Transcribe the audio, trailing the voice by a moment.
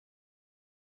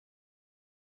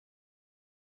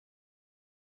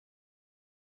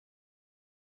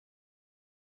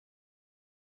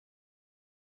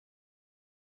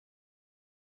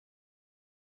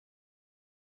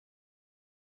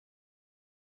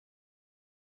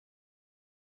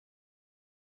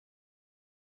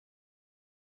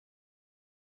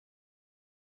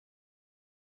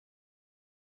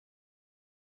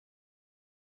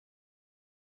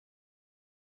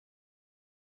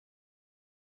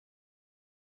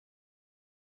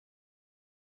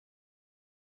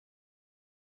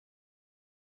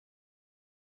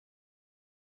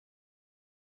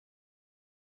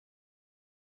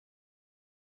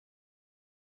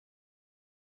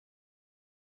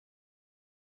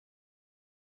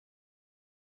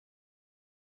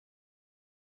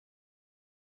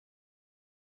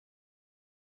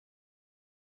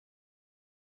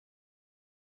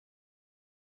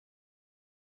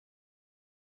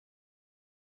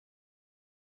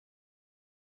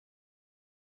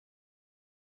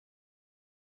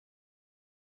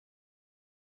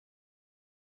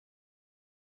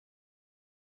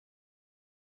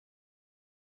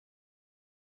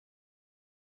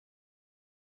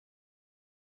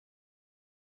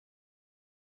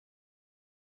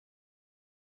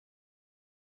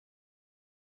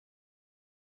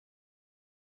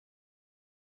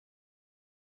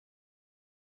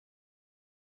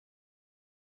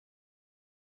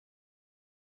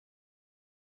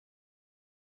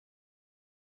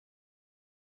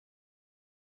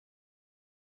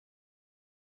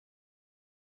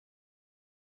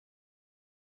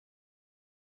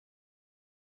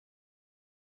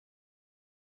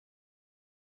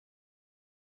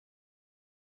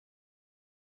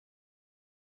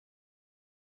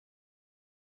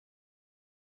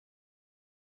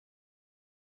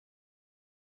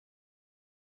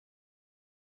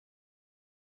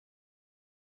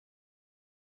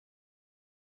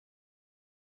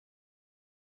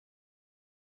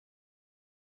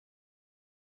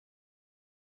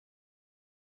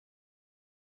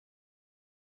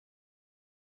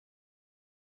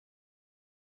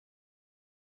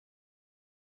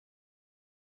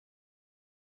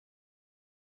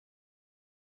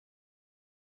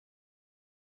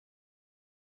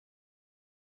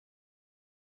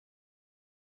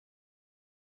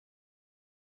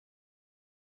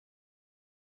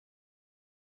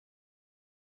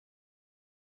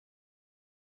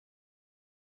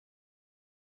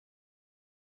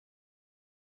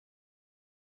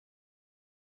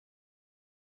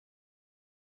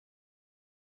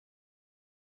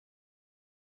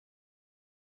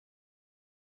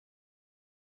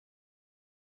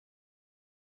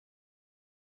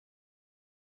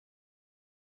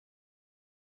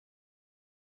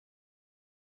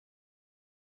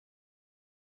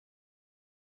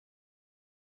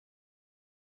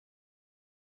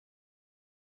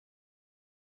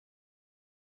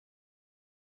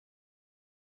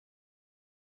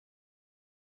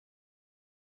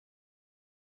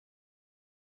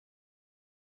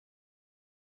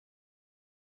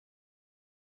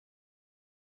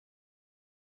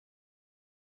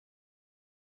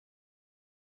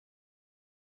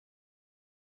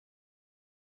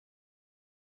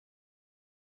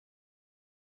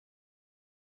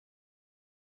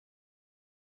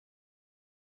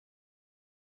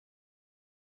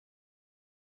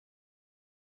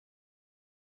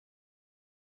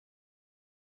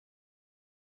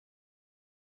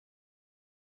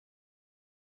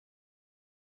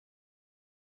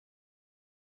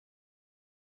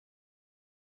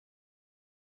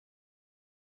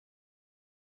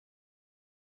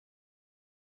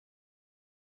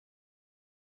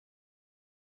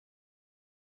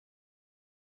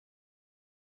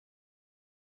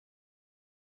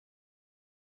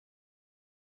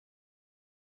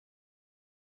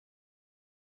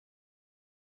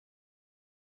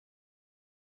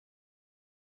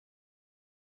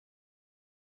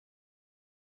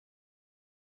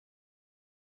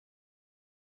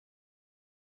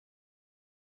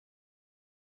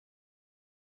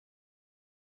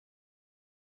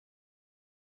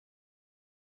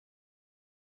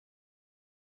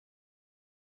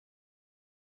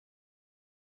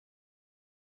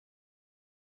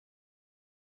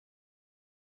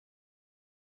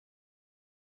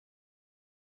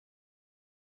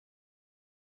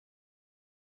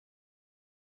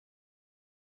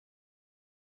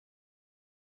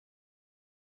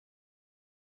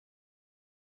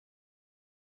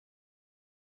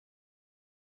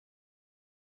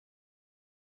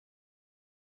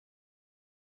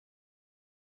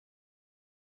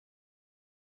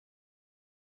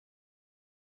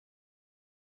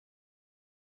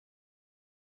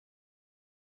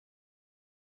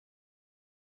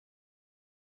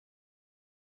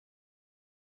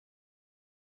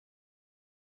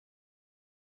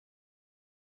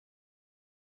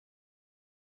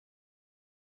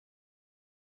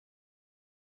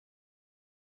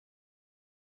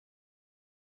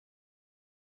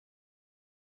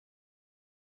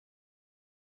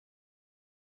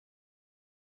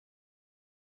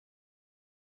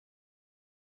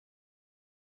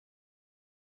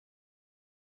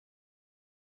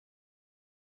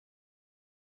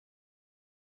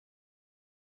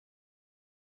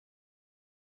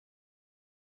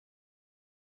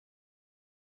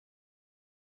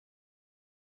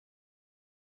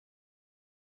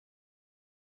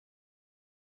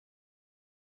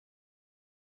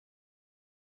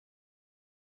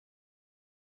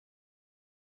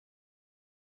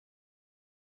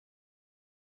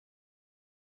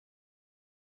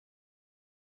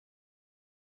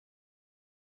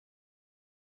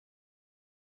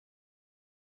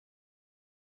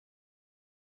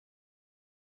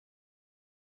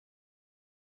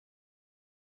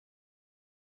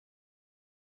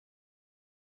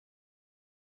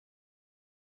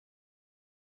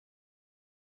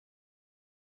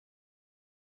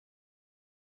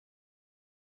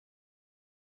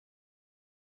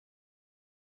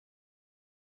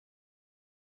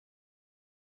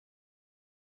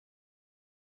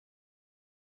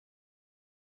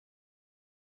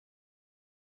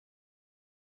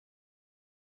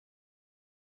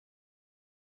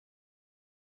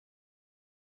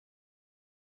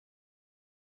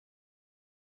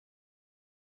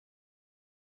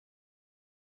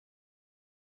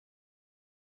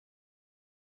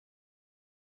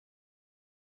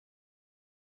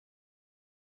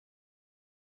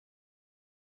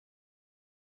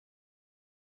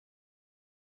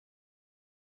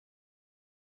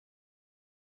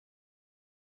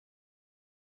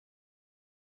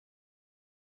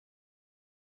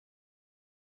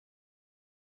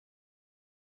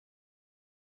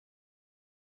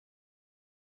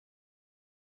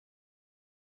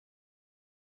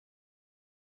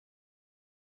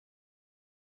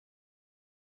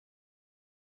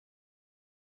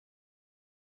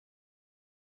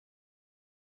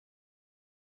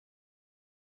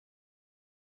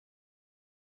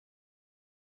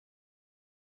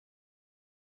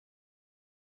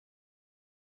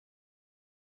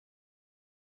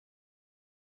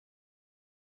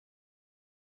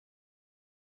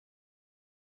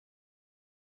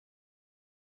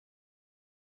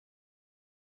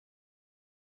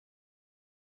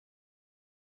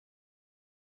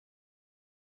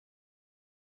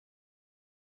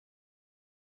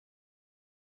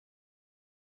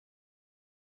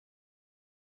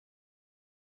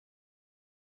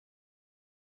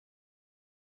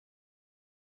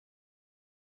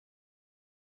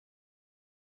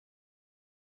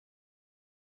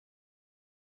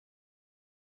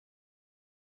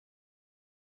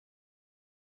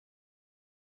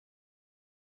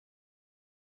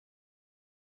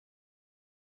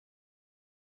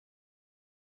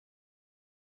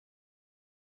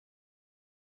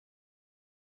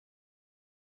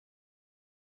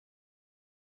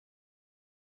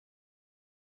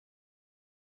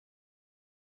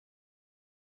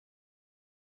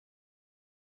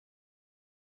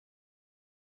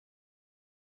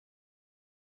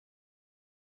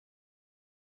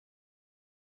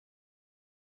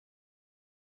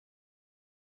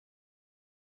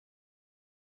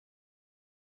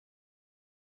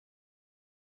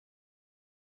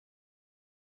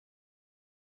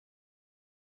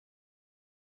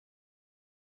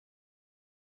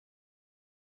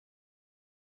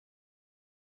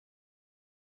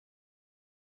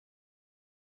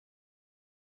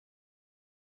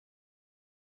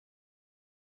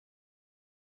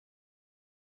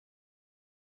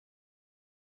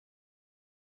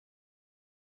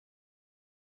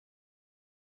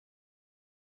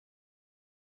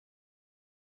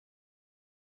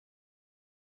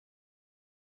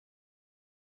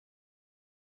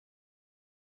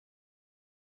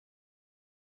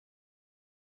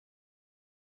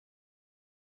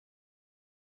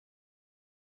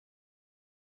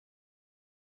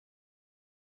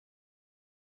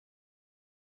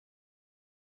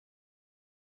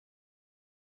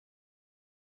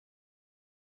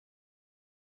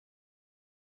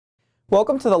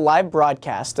Welcome to the live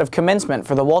broadcast of Commencement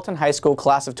for the Walton High School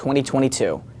class of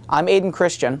 2022. I'm Aiden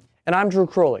Christian. And I'm Drew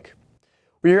Krolik.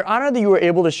 We are honored that you were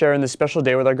able to share in this special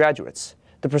day with our graduates.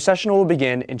 The processional will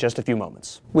begin in just a few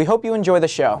moments. We hope you enjoy the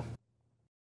show.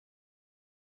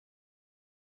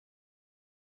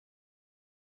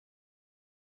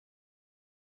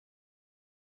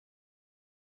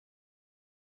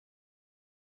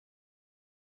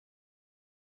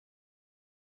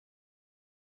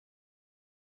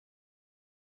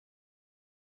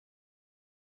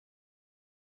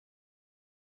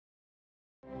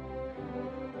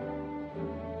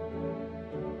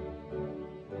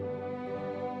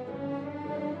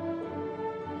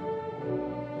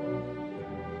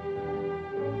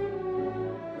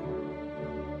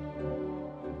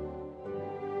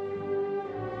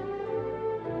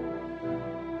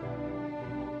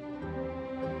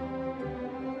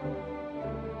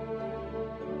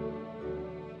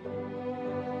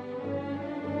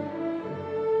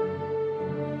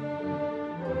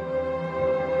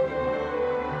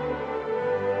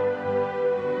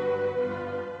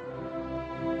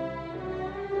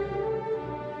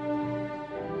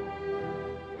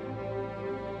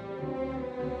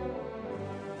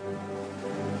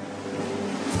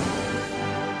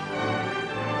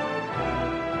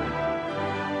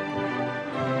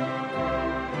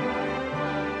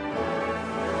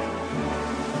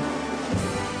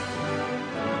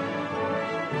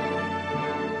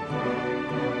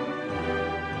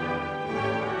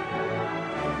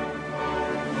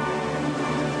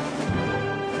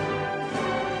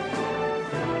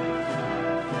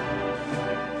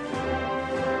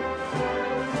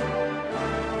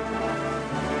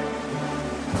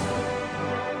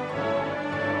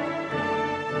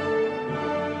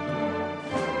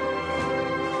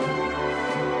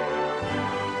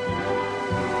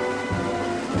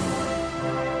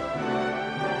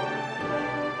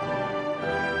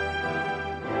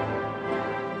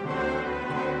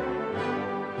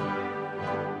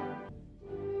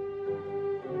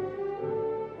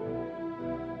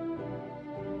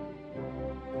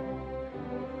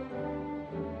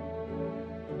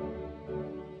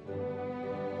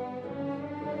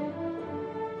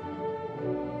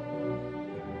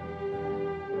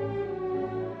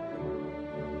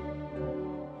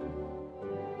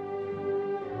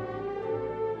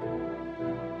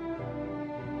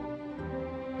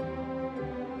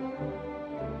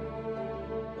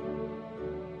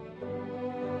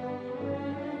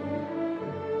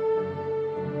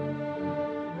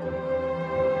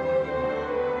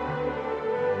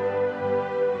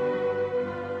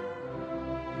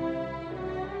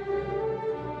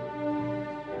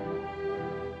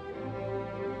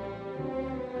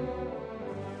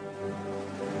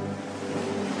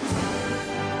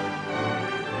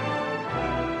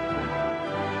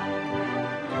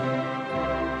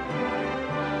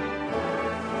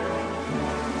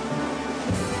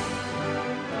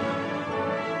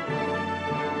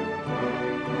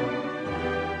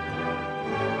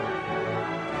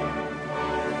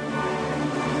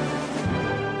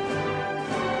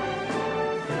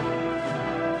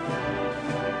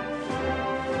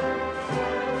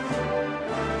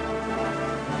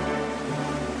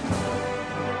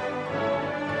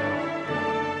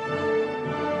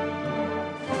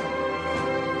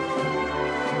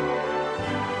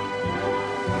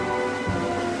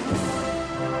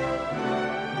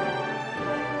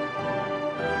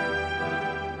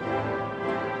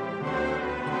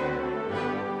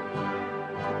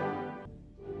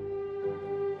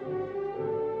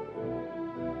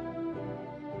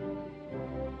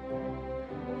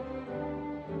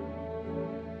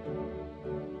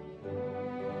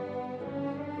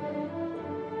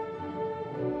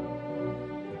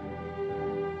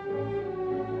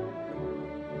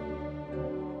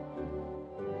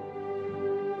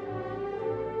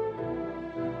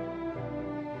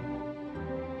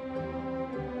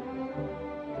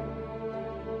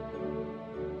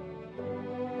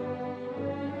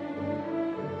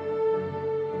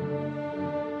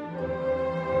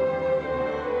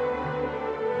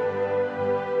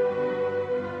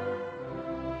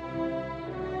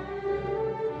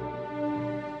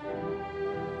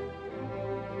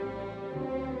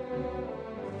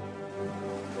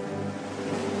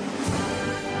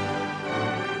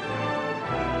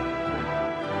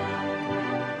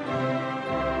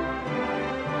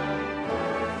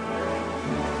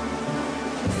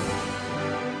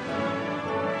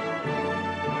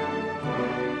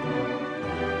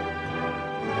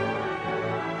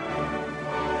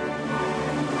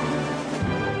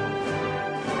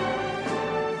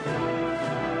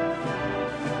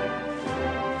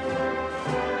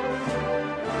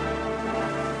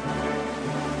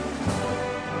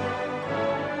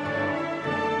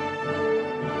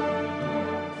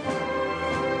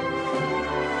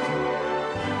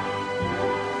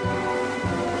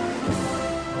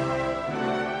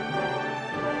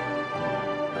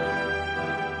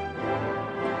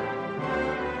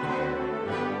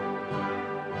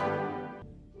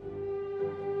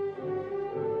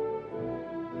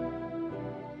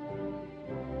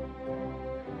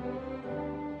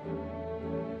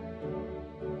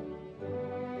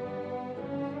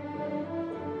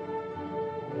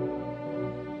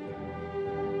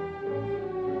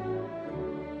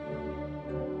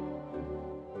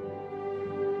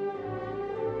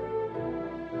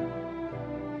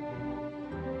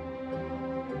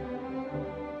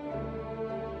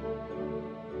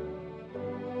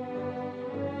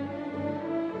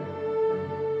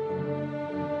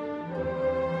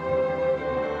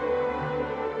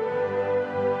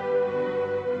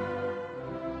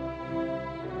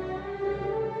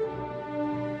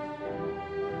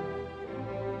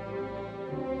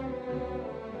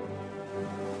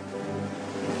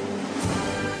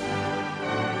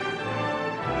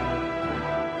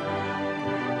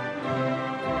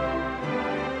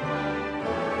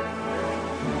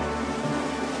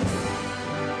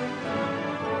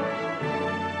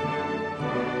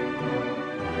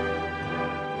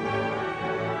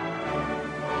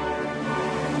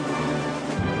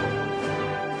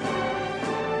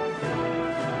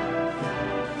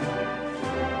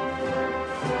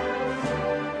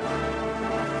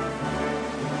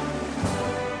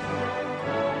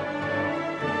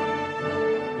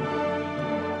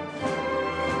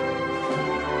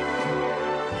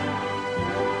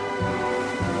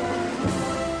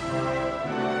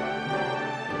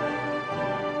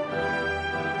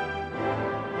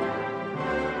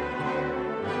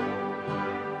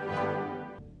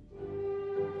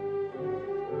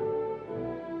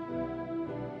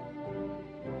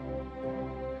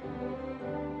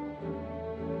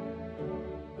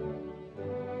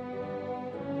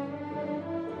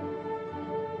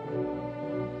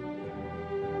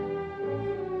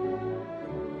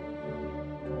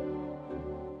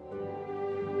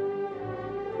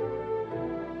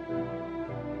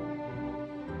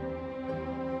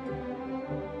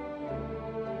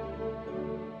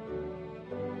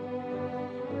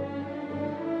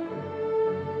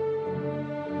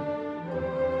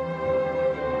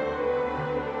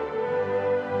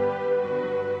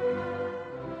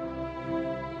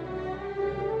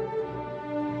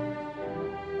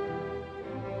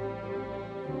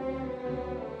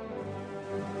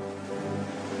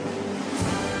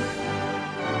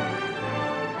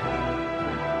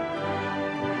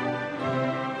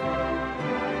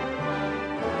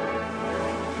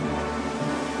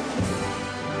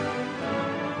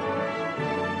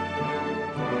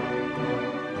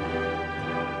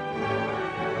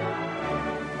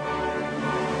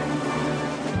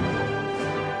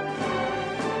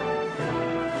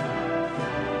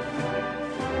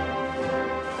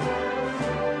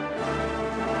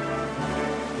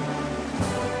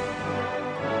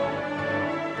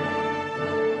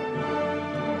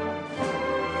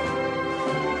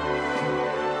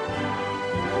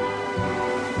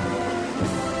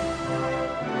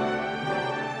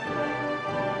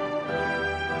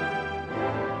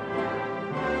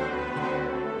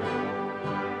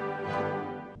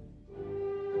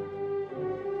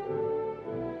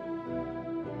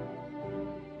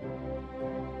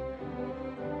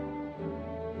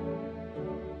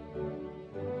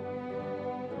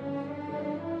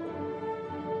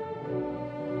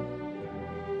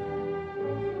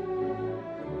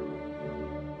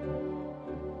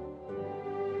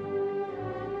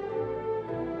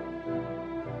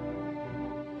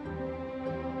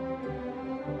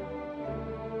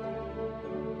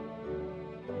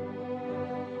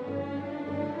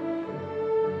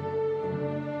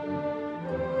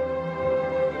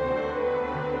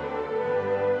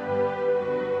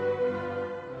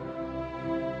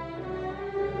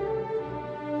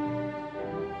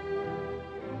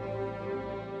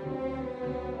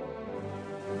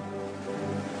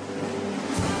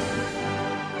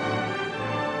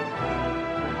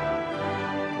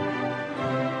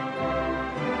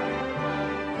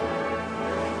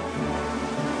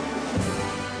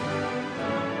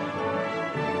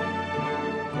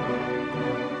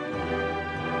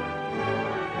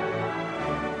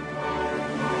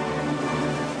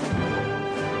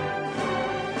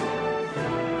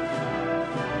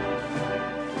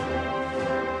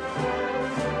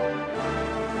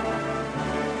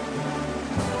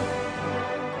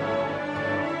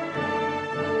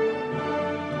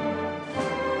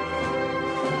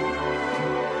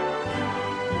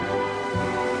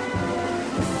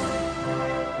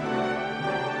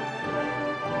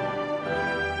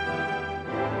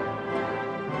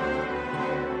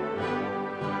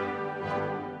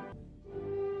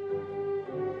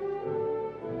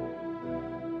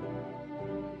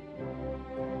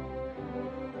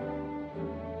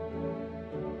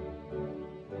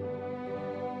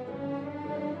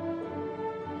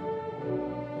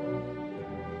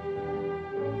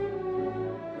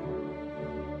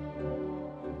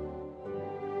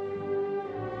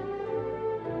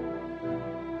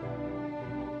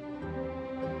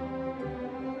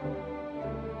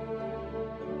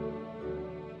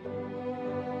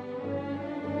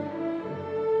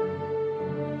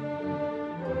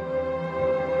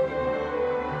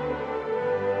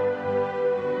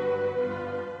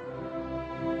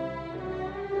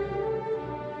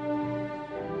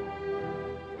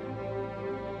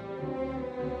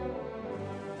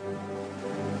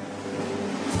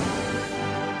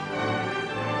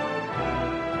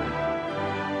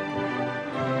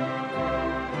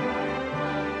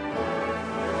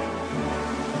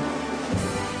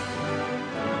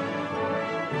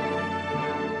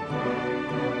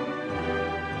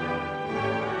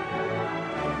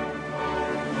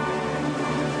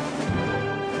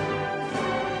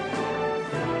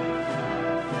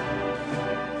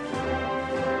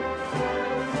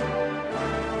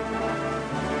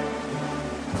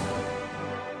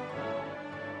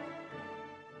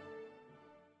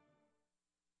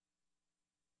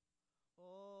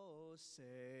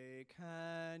 say,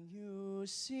 can you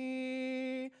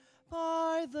see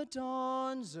by the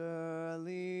dawn's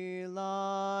early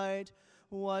light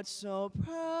what so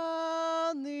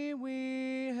proudly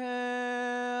we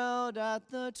hailed at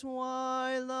the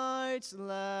twilight's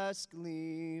last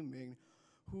gleaming,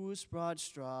 whose broad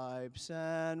stripes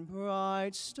and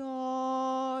bright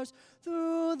stars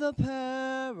through the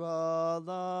perilous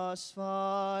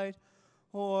fight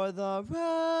o'er the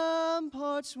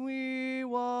ramparts we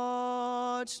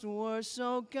watched were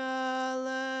so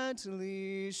gallantly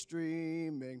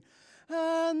streaming,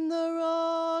 and the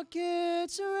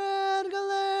rocket's red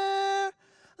glare,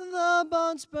 the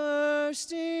bombs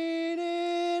bursting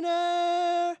in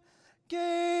air,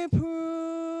 gave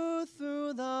proof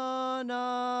through the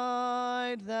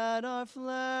night that our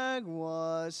flag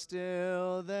was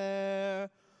still there.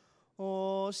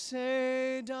 Oh,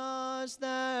 say does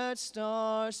that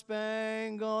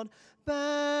star-spangled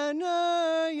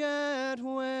banner yet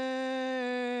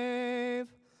wave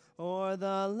o'er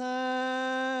the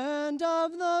land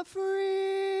of the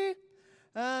free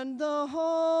and the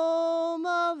home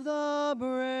of the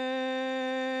brave?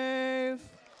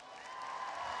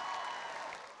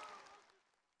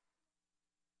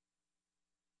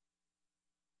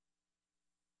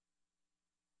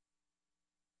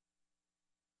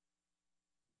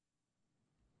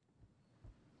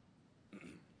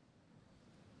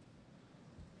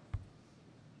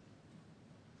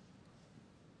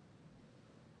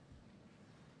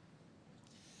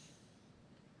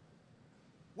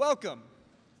 Welcome,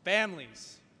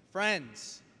 families,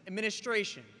 friends,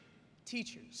 administration,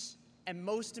 teachers, and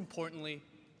most importantly,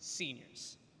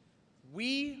 seniors.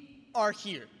 We are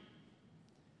here.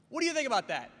 What do you think about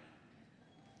that?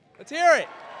 Let's hear it.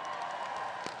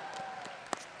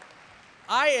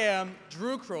 I am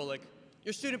Drew Krolik,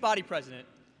 your student body president,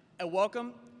 and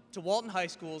welcome to Walton High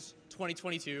School's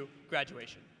 2022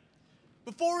 graduation.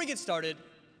 Before we get started,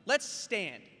 let's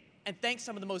stand and thank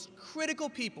some of the most critical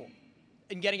people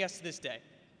in getting us to this day,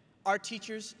 our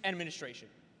teachers and administration.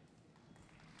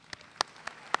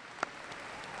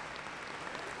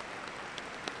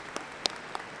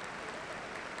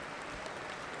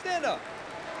 Stand up.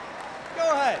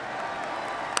 Go ahead.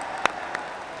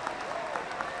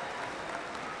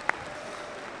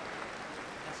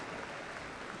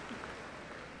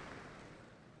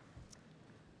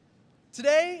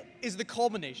 Today is the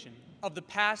culmination of the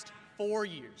past 4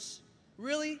 years.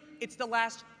 Really, it's the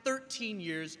last 13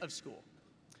 years of school.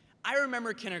 I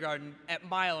remember kindergarten at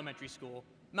my elementary school,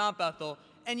 Mount Bethel,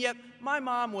 and yet my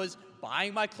mom was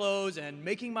buying my clothes and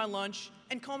making my lunch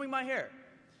and combing my hair.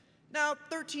 Now,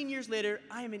 13 years later,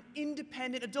 I am an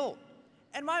independent adult,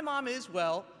 and my mom is,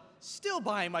 well, still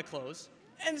buying my clothes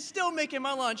and still making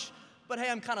my lunch, but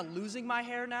hey, I'm kind of losing my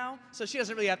hair now, so she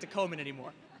doesn't really have to comb it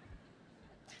anymore.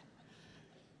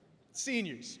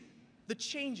 Seniors, the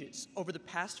changes over the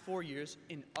past 4 years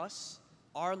in us,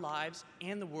 our lives,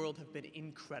 and the world have been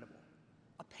incredible.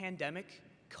 A pandemic,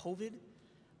 COVID.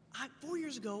 4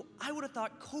 years ago, I would have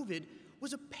thought COVID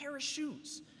was a pair of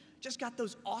shoes. Just got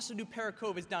those awesome new pair of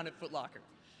COVIDs down at Foot Locker.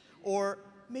 Or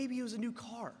maybe it was a new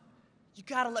car. You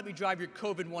gotta let me drive your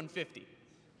COVID 150.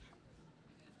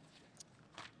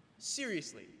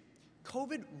 Seriously,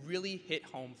 COVID really hit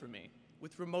home for me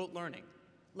with remote learning.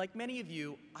 Like many of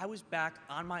you, I was back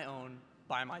on my own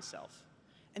by myself.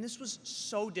 And this was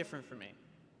so different for me.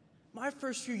 My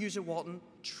first few years at Walton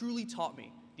truly taught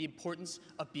me the importance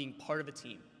of being part of a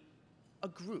team, a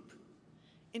group.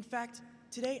 In fact,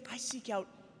 today I seek out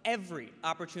every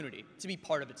opportunity to be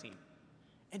part of a team.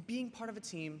 And being part of a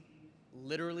team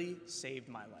literally saved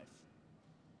my life.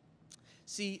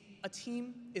 See, a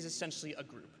team is essentially a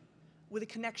group with a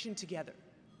connection together.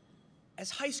 As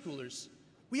high schoolers,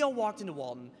 we all walked into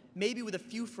Walton, maybe with a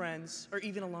few friends or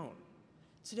even alone.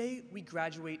 Today, we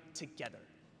graduate together.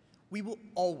 We will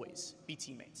always be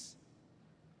teammates.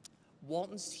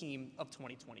 Walton's team of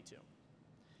 2022.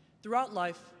 Throughout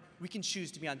life, we can choose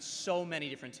to be on so many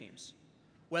different teams,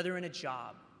 whether in a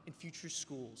job, in future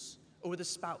schools, or with a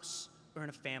spouse, or in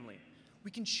a family.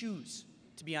 We can choose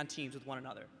to be on teams with one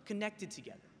another, connected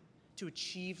together, to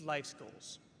achieve life's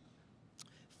goals.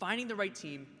 Finding the right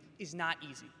team is not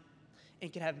easy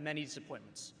and can have many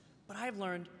disappointments, but I have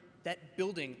learned that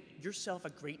building yourself a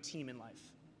great team in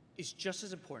life is just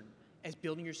as important as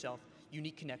building yourself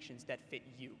unique connections that fit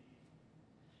you.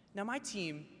 Now, my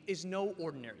team is no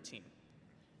ordinary team.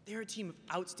 They're a team of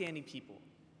outstanding people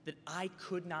that I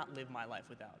could not live my life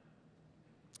without.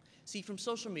 See, from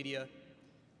social media,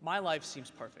 my life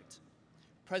seems perfect.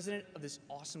 President of this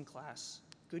awesome class,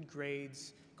 good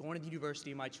grades, going to the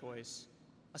university of my choice,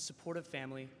 a supportive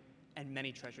family, and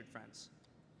many treasured friends.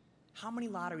 How many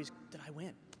lotteries did I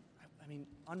win? I mean,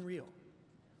 unreal.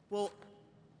 Well,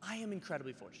 I am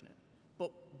incredibly fortunate,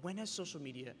 but when has social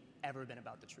media ever been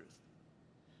about the truth?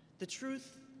 The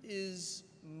truth is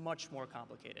much more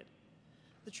complicated.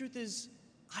 The truth is,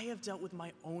 I have dealt with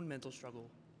my own mental struggle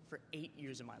for 8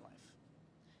 years of my life.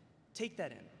 Take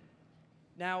that in.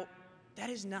 Now, that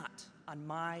is not on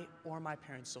my or my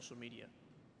parents' social media.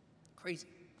 Crazy.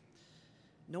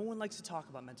 No one likes to talk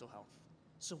about mental health,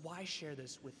 so why share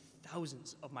this with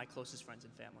thousands of my closest friends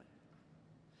and family?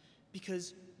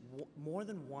 Because more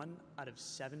than 1 out of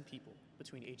 7 people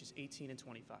between ages 18 and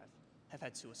 25 have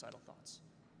had suicidal thoughts.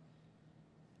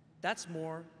 That's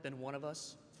more than one of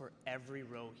us for every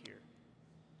row here.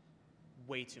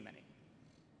 Way too many.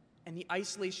 And the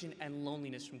isolation and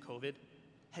loneliness from COVID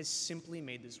has simply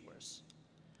made this worse.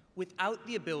 Without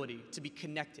the ability to be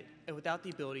connected and without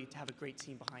the ability to have a great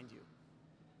team behind you.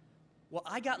 Well,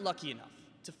 I got lucky enough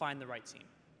to find the right team.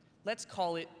 Let's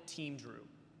call it Team Drew.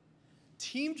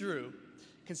 Team Drew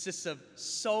consists of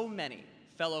so many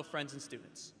fellow friends and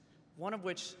students, one of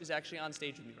which is actually on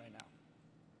stage with me right now.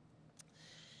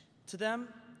 To them,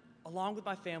 along with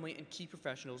my family and key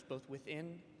professionals both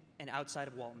within and outside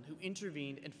of Walton who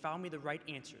intervened and found me the right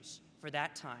answers for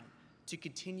that time to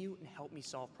continue and help me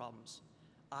solve problems,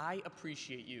 I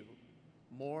appreciate you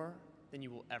more than you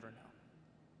will ever know.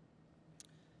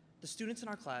 The students in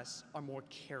our class are more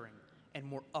caring and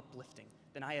more uplifting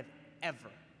than I have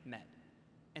ever met.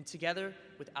 And together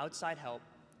with outside help,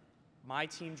 my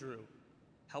Team Drew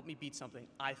helped me beat something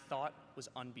I thought was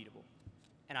unbeatable.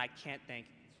 And I can't thank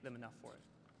them enough for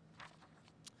it.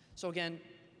 So again,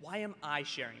 why am I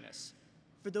sharing this?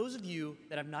 For those of you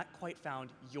that have not quite found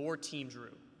your Team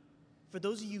Drew, for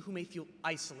those of you who may feel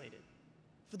isolated,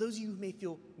 for those of you who may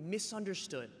feel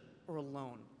misunderstood or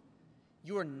alone,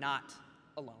 you are not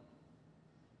alone.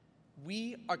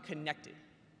 We are connected.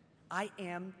 I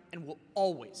am and will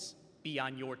always be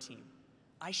on your team.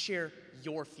 I share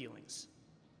your feelings.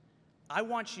 I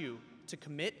want you to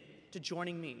commit to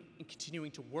joining me in continuing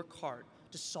to work hard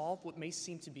to solve what may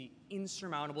seem to be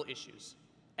insurmountable issues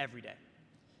every day.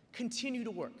 Continue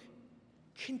to work.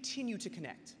 Continue to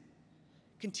connect.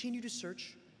 Continue to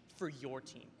search for your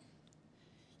team.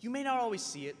 You may not always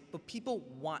see it, but people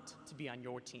want to be on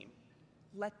your team.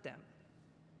 Let them.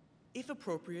 If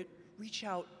appropriate, reach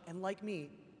out and, like me,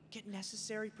 get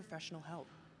necessary professional help.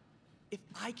 If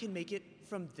I can make it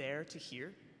from there to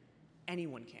here,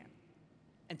 anyone can.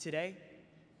 And today,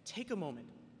 take a moment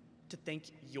to thank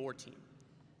your team.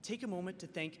 Take a moment to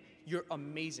thank your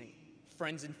amazing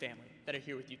friends and family that are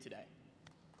here with you today.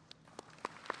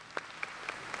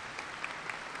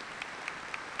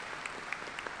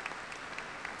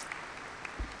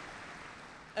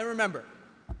 And remember,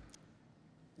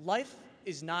 life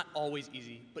is not always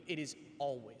easy, but it is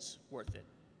always worth it.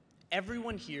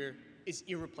 Everyone here is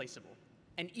irreplaceable.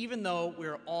 And even though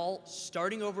we're all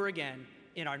starting over again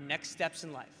in our next steps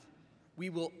in life, we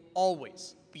will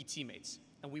always be teammates,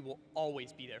 and we will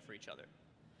always be there for each other.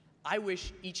 I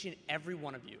wish each and every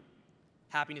one of you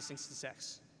happiness and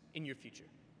success in your future.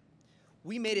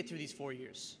 We made it through these 4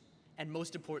 years, and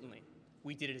most importantly,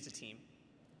 we did it as a team.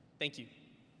 Thank you.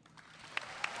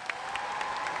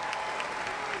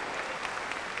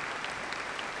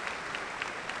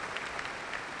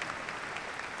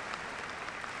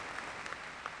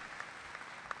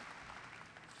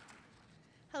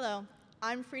 Hello,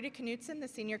 I'm Frida Knutson, the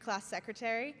Senior Class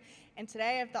Secretary, and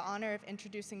today I have the honor of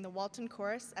introducing the Walton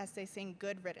Chorus as they sing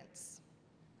Good Riddance.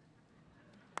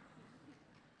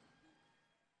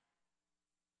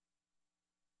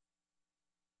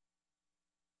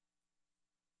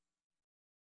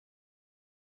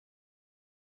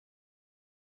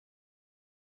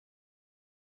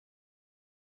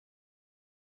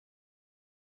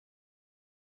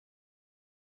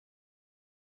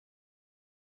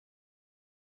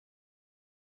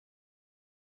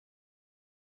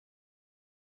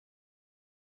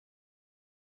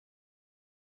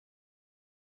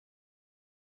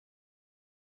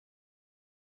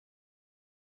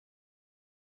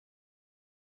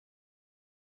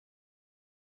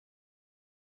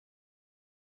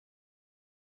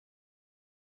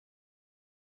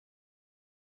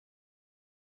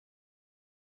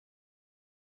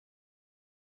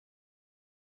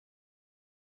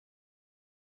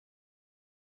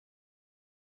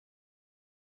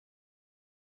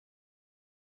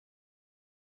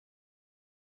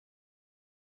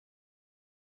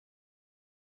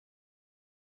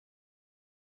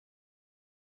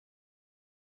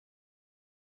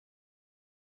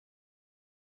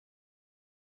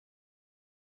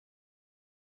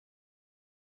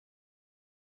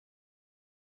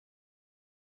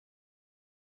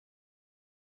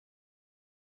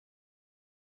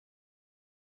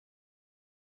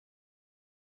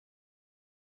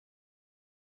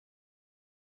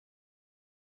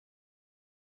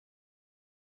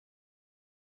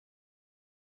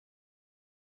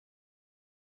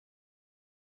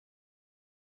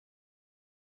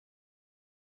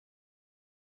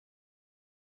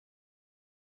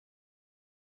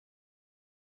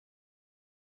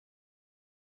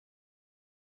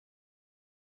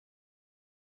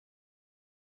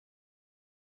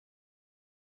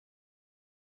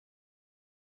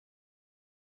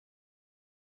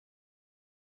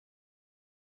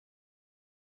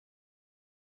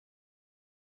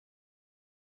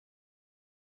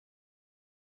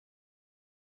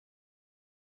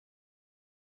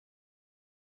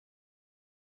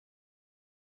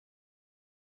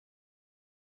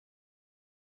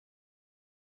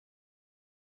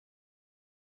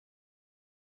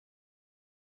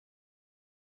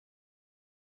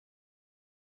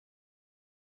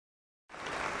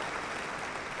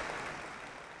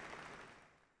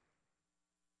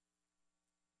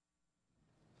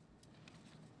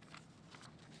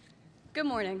 Good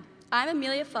morning. I'm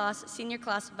Amelia Foss, Senior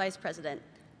Class Vice President.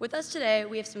 With us today,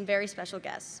 we have some very special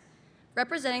guests.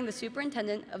 Representing the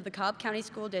Superintendent of the Cobb County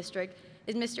School District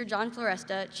is Mr. John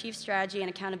Floresta, Chief Strategy and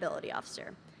Accountability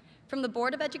Officer. From the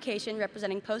Board of Education,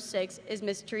 representing Post 6, is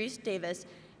Ms. Therese Davis,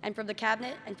 and from the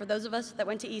Cabinet, and for those of us that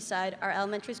went to Eastside, our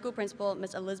elementary school principal,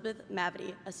 Ms. Elizabeth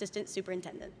Mavity, Assistant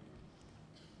Superintendent.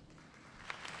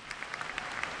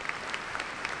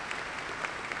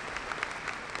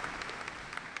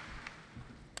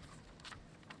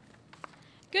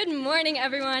 Good morning,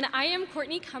 everyone. I am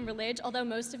Courtney Cumberledge, although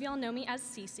most of y'all know me as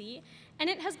Cece, and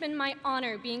it has been my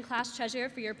honor being class treasurer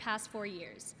for your past 4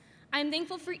 years. I am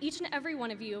thankful for each and every one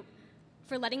of you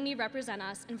for letting me represent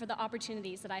us and for the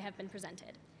opportunities that I have been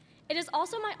presented. It is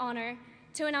also my honor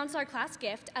to announce our class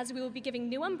gift, as we will be giving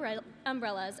new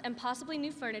umbrellas and possibly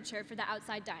new furniture for the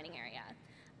outside dining area.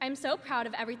 I am so proud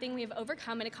of everything we have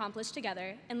overcome and accomplished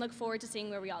together and look forward to seeing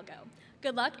where we all go.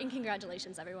 Good luck and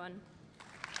congratulations, everyone.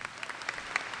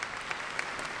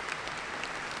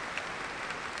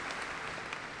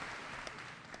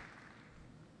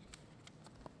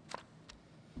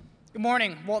 Good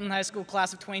morning, Walton High School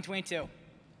class of 2022.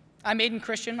 I'm Aiden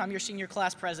Christian, I'm your senior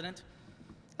class president.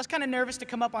 I was kind of nervous to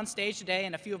come up on stage today,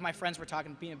 and a few of my friends were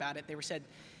talking to me about it. They were said,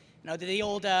 the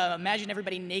old imagine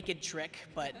everybody naked trick,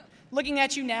 but looking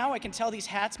at you now, I can tell these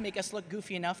hats make us look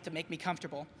goofy enough to make me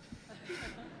comfortable.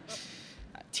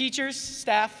 Teachers,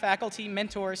 staff, faculty,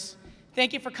 mentors,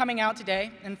 thank you for coming out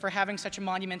today and for having such a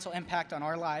monumental impact on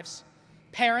our lives.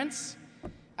 Parents,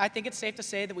 I think it's safe to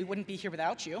say that we wouldn't be here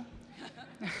without you.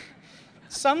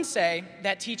 Some say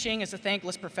that teaching is a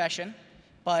thankless profession,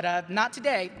 but not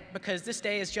today, because this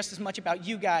day is just as much about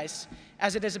you guys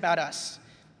as it is about us.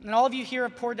 And all of you here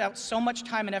have poured out so much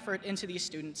time and effort into these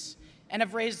students and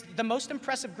have raised the most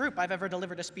impressive group I've ever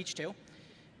delivered a speech to,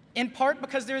 in part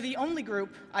because they're the only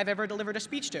group I've ever delivered a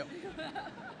speech to.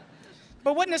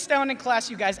 But what an astounding class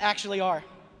you guys actually are.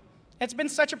 It's been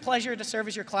such a pleasure to serve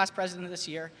as your class president this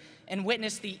year and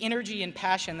witness the energy and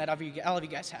passion that all of you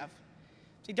guys have.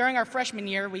 See, during our freshman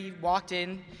year, we walked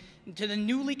in to the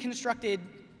newly constructed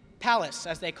palace,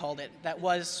 as they called it, that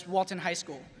was Walton High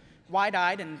School,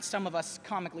 wide-eyed and some of us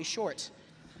comically short.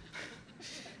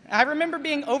 I remember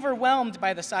being overwhelmed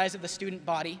by the size of the student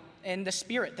body and the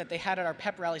spirit that they had at our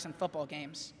pep rallies and football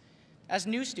games. As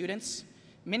new students,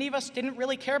 many of us didn't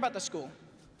really care about the school,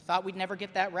 thought we'd never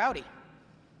get that rowdy.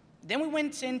 Then we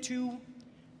went into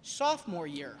sophomore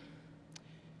year.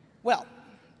 Well,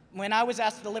 when I was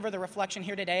asked to deliver the reflection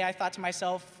here today, I thought to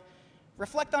myself,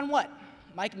 reflect on what?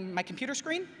 My computer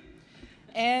screen?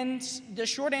 And the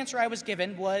short answer I was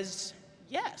given was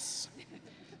yes.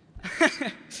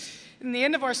 In the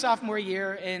end of our sophomore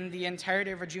year and the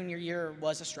entirety of our junior year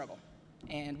was a struggle.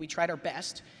 And we tried our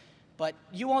best, but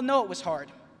you all know it was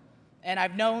hard. And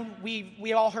I've known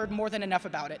we all heard more than enough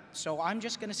about it, so I'm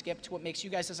just gonna skip to what makes you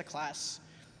guys as a class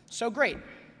so great.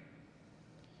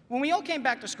 When we all came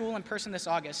back to school in person this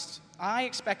August, I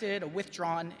expected a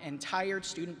withdrawn and tired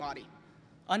student body,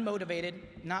 unmotivated,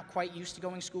 not quite used to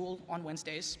going to school on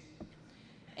Wednesdays.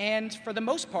 And for the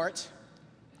most part,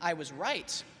 I was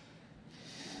right.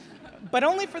 But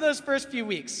only for those first few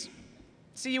weeks.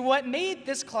 See, what made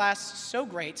this class so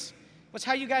great was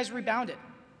how you guys rebounded.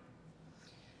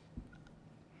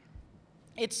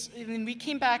 We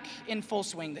came back in full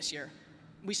swing this year.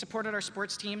 We supported our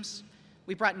sports teams.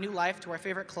 We brought new life to our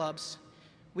favorite clubs.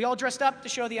 We all dressed up to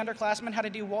show the underclassmen how to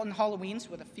do Walton Halloweens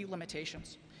with a few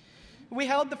limitations. We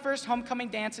held the first homecoming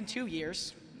dance in 2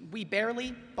 years. We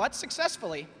barely, but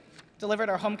successfully, delivered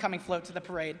our homecoming float to the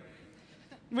parade.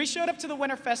 We showed up to the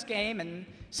Winterfest game, and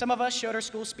some of us showed our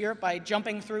school spirit by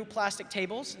jumping through plastic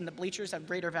tables in the bleachers at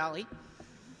Greater Valley.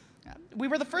 We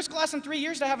were the first class in 3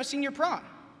 years to have a senior prom.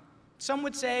 Some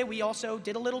would say we also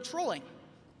did a little trolling,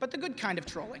 but the good kind of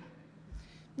trolling.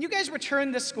 You guys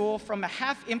returned this school from a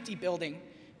half-empty building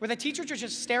where the teachers are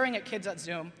just staring at kids at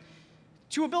Zoom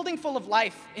to a building full of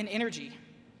life and energy.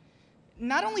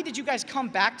 Not only did you guys come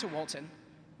back to Walton,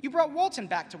 you brought Walton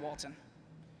back to Walton.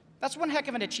 That's one heck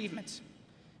of an achievement.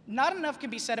 Not enough can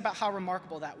be said about how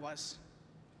remarkable that was.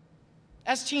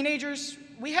 As teenagers,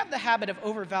 we have the habit of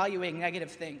overvaluing negative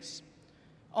things,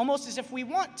 almost as if we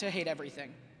want to hate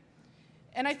everything.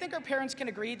 And I think our parents can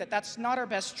agree that that's not our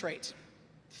best trait.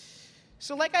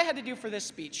 So like I had to do for this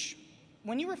speech,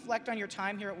 when you reflect on your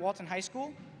time here at Walton High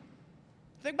School,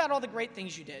 think about all the great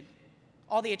things you did,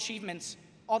 all the achievements,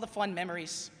 all the fun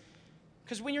memories.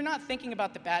 Because when you're not thinking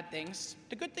about the bad things,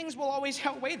 the good things will always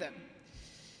outweigh them.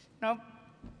 And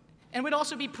it would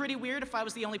also be pretty weird if I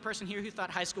was the only person here who thought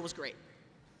high school was great.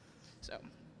 So,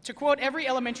 to quote every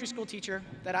elementary school teacher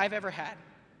that I've ever had,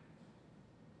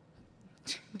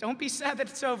 Don't be sad that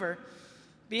it's over.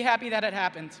 Be happy that it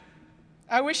happened.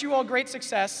 I wish you all great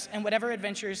success and whatever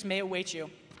adventures may await you.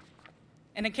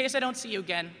 And in case I don't see you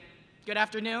again, good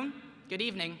afternoon, good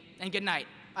evening, and good night.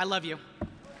 I love you.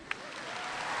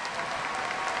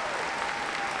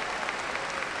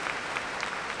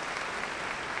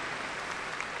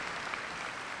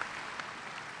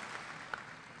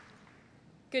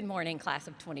 Good morning, class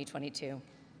of 2022.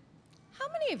 How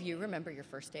many of you remember your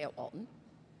first day at Walton?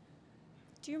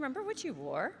 Do you remember what you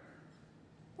wore?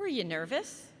 Were you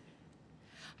nervous?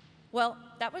 Well,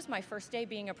 that was my first day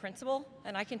being a principal,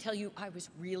 and I can tell you I was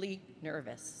really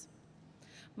nervous.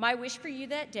 My wish for you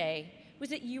that day was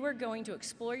that you were going to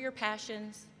explore your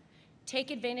passions,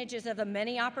 take advantages of the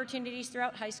many opportunities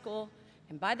throughout high school,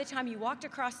 and by the time you walked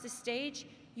across the stage,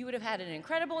 you would have had an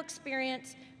incredible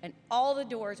experience and all the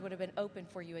doors would have been open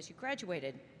for you as you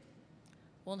graduated.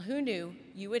 Well, who knew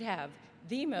you would have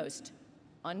the most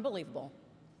unbelievable,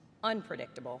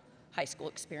 unpredictable high school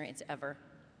experience ever?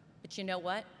 But you know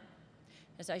what?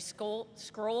 As I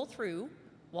scroll through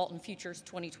Walton Futures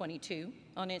 2022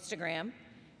 on Instagram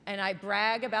and I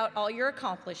brag about all your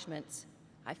accomplishments,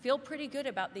 I feel pretty good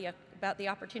about the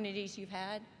opportunities you've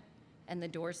had and the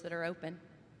doors that are open.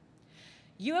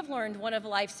 You have learned one of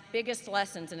life's biggest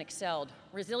lessons and excelled,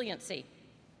 resiliency.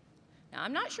 Now,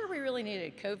 I'm not sure we really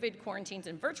needed COVID, quarantines,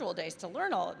 and virtual days to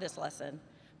learn all of this lesson,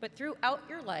 but throughout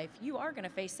your life, you are going to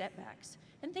face setbacks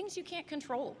and things you can't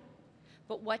control.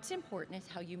 But what's important is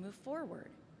how you move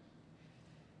forward.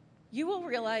 You will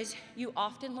realize you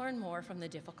often learn more from the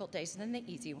difficult days than the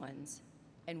easy ones,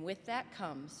 and with that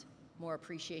comes more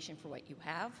appreciation for what you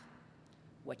have,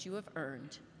 what you have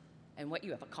earned, and what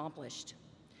you have accomplished.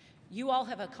 You all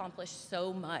have accomplished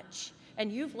so much,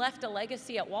 and you've left a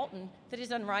legacy at Walton that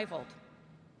is unrivaled.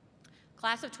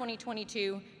 Class of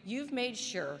 2022, you've made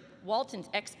sure Walton's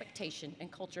expectation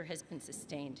and culture has been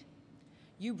sustained.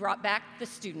 You brought back the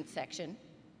student section.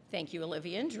 Thank you,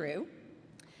 Olivia and Drew.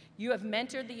 You have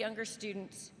mentored the younger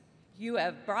students. You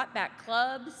have brought back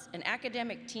clubs and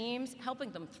academic teams,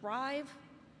 helping them thrive.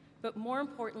 But more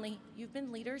importantly, you've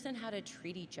been leaders in how to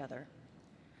treat each other.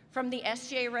 From the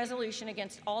SGA resolution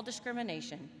against all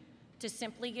discrimination to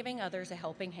simply giving others a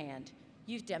helping hand,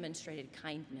 you've demonstrated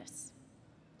kindness.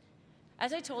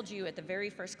 As I told you at the very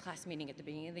first class meeting at the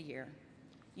beginning of the year,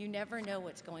 you never know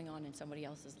what's going on in somebody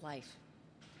else's life.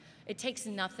 It takes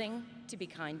nothing to be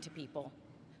kind to people,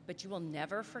 but you will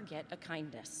never forget a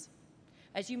kindness.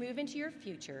 As you move into your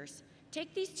futures,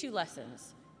 take these two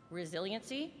lessons,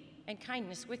 resiliency and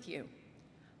kindness, with you.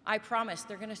 I promise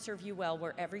they're going to serve you well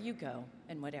wherever you go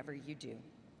and whatever you do.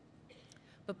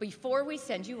 But before we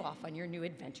send you off on your new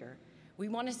adventure, we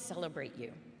want to celebrate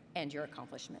you and your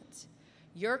accomplishments.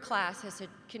 Your class has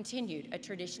continued a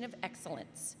tradition of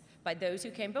excellence by those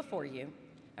who came before you,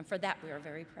 and for that we are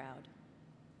very proud.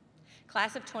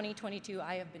 Class of 2022,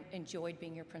 I have enjoyed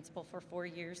being your principal for 4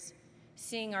 years,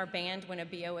 seeing our band win a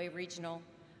BOA regional,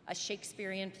 a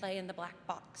Shakespearean play in the Black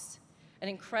Box, an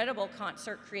incredible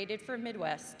concert created for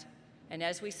Midwest, and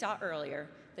as we saw earlier,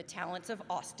 the talents of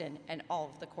Austin and all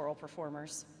of the choral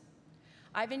performers.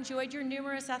 I've enjoyed your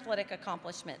numerous athletic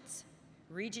accomplishments,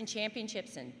 region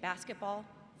championships in basketball,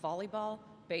 volleyball,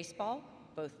 baseball,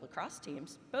 both lacrosse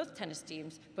teams, both tennis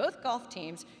teams, both golf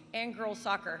teams, and girls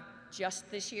soccer just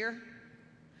this year.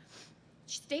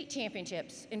 State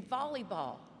championships in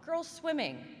volleyball, girls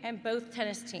swimming, and both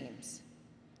tennis teams.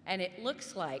 And it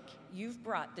looks like you've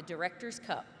brought the Director's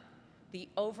Cup, the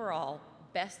overall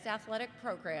best athletic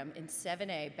program in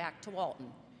 7A, back to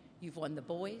Walton. You've won the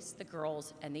boys, the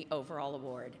girls, and the overall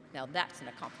award. Now that's an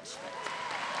accomplishment.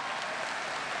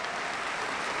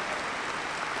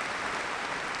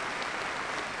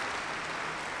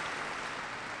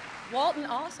 Walton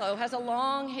also has a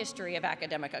long history of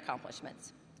academic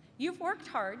accomplishments. You've worked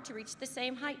hard to reach the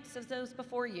same heights as those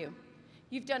before you.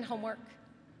 You've done homework,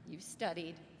 you've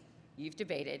studied, you've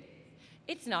debated.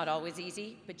 It's not always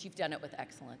easy, but you've done it with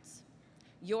excellence.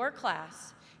 Your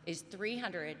class is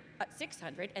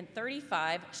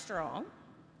 635 strong.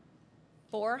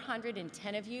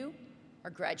 410 of you are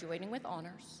graduating with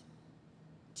honors.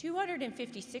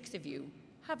 256 of you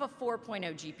have a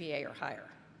 4.0 GPA or higher.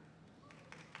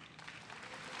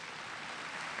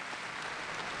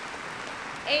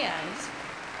 And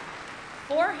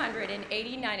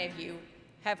 489 of you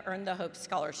have earned the Hope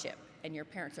Scholarship, and your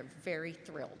parents are very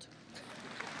thrilled.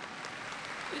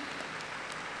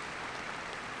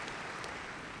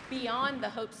 Beyond the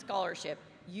Hope Scholarship,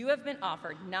 you have been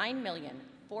offered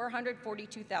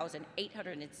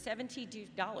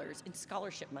 $9,442,872 in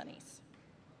scholarship monies.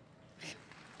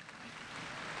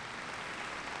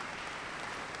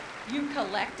 You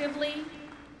collectively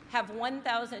have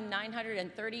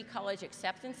 1,930 college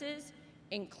acceptances,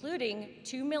 including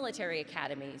 2 military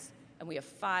academies, and we have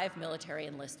 5 military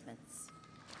enlistments.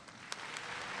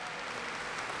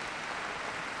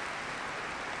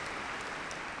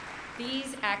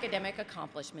 These academic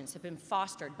accomplishments have been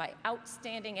fostered by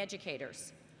outstanding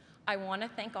educators. I want to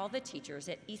thank all the teachers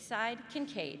at Eastside,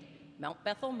 Kincaid, Mount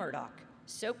Bethel, Murdoch,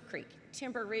 Soap Creek,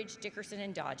 Timber Ridge, Dickerson,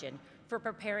 and Dodgen for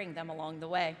preparing them along the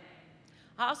way.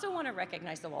 I also want to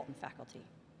recognize the Walton faculty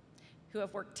who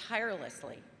have worked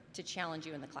tirelessly to challenge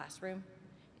you in the classroom,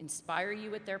 inspire you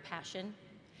with their passion,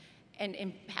 and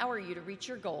empower you to reach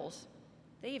your goals.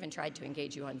 They even tried to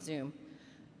engage you on Zoom.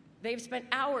 They've spent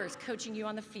hours coaching you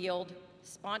on the field,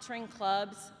 sponsoring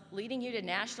clubs, leading you to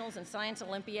nationals and science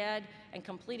Olympiad, and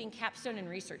completing capstone and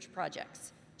research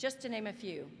projects, just to name a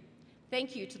few.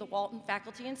 Thank you to the Walton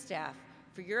faculty and staff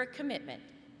for your commitment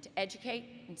to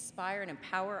educate, inspire, and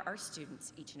empower our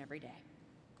students each and every day.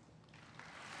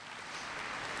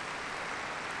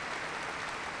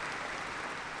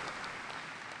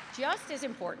 Just as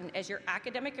important as your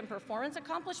academic and performance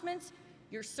accomplishments,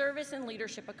 your service and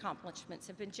leadership accomplishments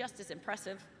have been just as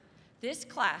impressive. This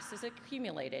class has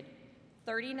accumulated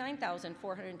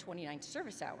 39,429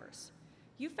 service hours.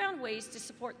 You found ways to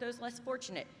support those less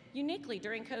fortunate, uniquely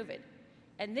during COVID.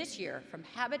 And this year, from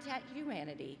Habitat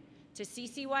Humanity to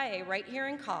CCYA right here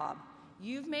in Cobb,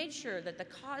 you've made sure that the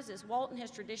causes Walton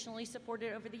has traditionally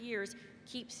supported over the years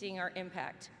keep seeing our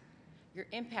impact. Your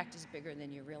impact is bigger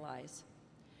than you realize.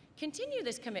 Continue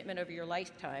this commitment over your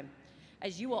lifetime,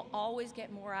 as you will always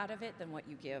get more out of it than what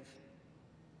you give.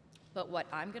 But what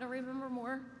I'm going to remember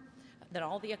more than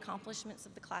all the accomplishments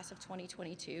of the class of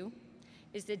 2022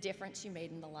 is the difference you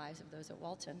made in the lives of those at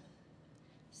Walton.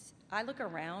 I look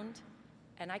around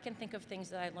and I can think of things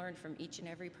that I learned from each and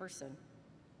every person.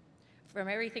 From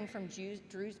everything from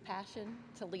Drew's passion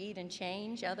to lead and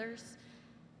change others,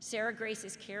 Sarah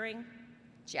Grace's caring,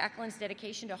 Jacqueline's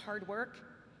dedication to hard work.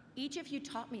 Each of you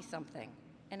taught me something,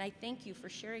 and I thank you for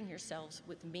sharing yourselves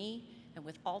with me and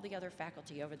with all the other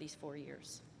faculty over these 4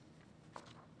 years.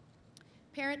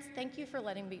 Parents, thank you for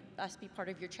letting us be part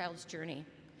of your child's journey.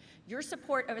 Your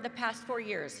support over the past 4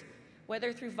 years,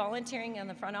 whether through volunteering in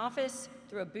the front office,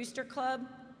 through a booster club,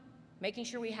 making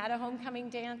sure we had a homecoming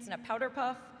dance and a powder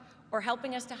puff, or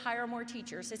helping us to hire more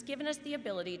teachers, has given us the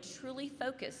ability to truly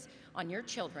focus on your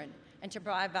children and to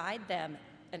provide them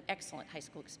an excellent high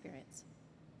school experience.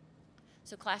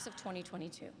 So class of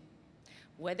 2022,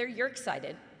 whether you're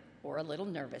excited or a little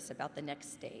nervous about the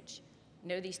next stage,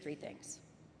 know these 3 things.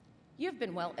 You have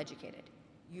been well educated.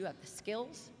 You have the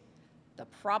skills, the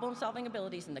problem-solving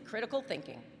abilities, and the critical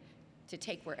thinking to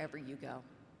take wherever you go.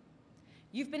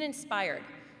 You've been inspired.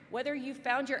 Whether you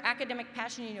found your academic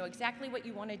passion, you know exactly what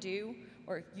you want to do,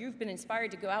 or you've been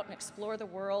inspired to go out and explore the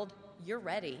world, you're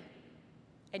ready.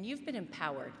 And you've been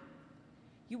empowered.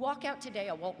 You walk out today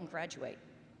a Walton graduate.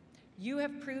 You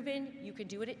have proven you can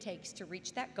do what it takes to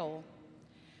reach that goal.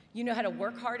 You know how to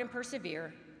work hard and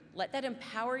persevere. Let that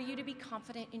empower you to be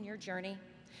confident in your journey,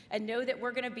 and know that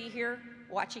we're going to be here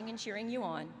watching and cheering you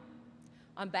on.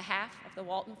 On behalf of the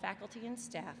Walton faculty and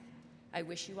staff, I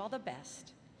wish you all the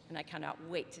best, and I cannot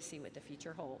wait to see what the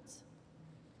future holds.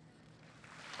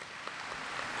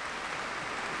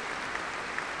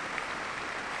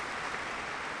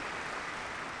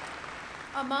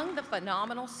 Among the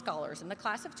phenomenal scholars in the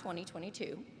class of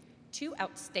 2022, 2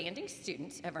 outstanding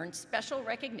students have earned special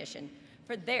recognition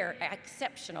for their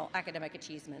exceptional academic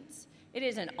achievements. It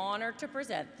is an honor to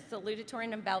present the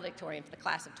salutatorian and valedictorian for the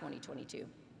class of 2022.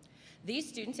 These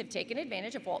students have taken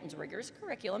advantage of Walton's rigorous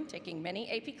curriculum, taking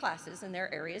many AP classes in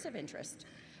their areas of interest,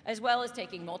 as well as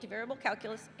taking multivariable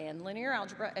calculus and linear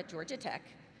algebra at Georgia Tech.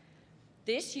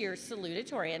 This year's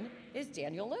salutatorian is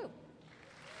Daniel Liu.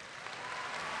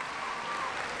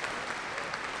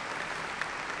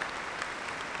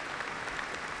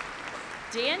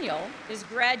 Daniel is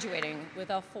graduating with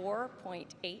a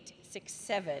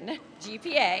 4.867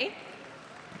 GPA,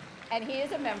 and he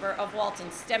is a member of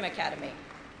Walton's STEM Academy.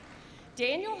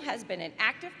 Daniel has been an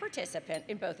active participant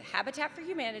in both Habitat for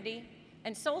Humanity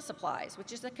and Soul Supplies,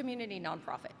 which is a community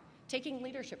nonprofit, taking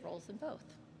leadership roles in both.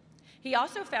 He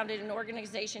also founded an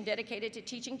organization dedicated to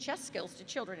teaching chess skills to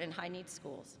children in high-needs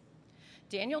schools.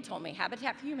 Daniel told me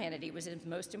Habitat for Humanity was his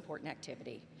most important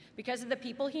activity because of the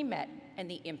people he met and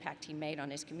the impact he made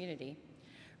on his community.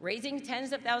 Raising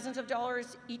tens of thousands of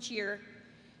dollars each year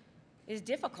is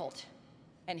difficult,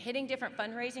 and hitting different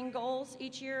fundraising goals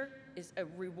each year is a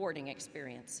rewarding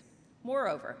experience.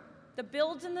 Moreover, the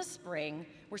builds in the spring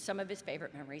were some of his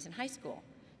favorite memories in high school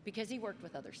because he worked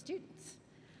with other students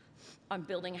on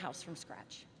building a house from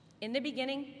scratch. In the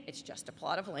beginning, it's just a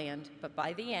plot of land, but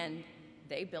by the end,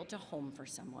 they built a home for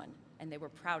someone, and they were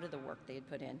proud of the work they had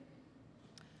put in.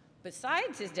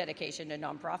 Besides his dedication to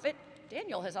nonprofit,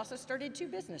 Daniel has also started 2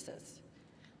 businesses.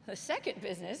 The second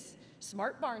business,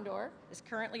 Smart Barn Door, is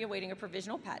currently awaiting a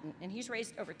provisional patent, and he's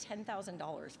raised over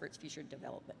 $10,000 for its future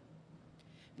development.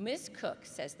 Ms. Cook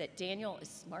says that Daniel is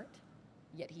smart,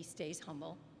 yet he stays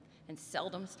humble and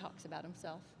seldom talks about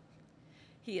himself.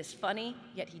 He is funny,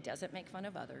 yet he doesn't make fun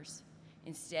of others.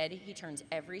 Instead, he turns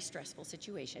every stressful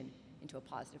situation into a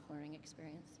positive learning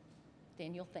experience.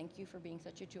 Daniel, thank you for being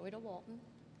such a joy to Walton.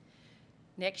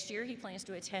 Next year, he plans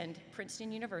to attend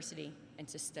Princeton University and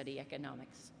to study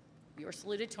economics. Your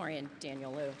salutatorian,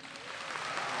 Daniel Liu.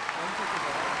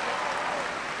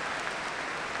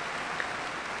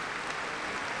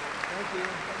 Thank you.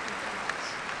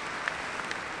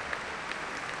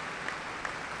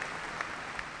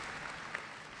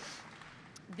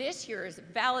 This year's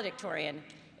valedictorian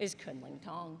is Kunling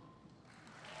Tong.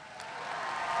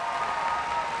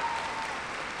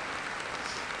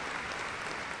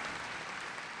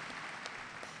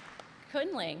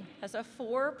 Kunling has a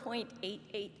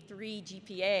 4.883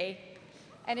 GPA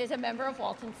and is a member of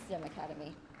Walton's STEM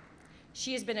Academy.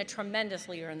 She has been a tremendous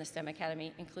leader in the STEM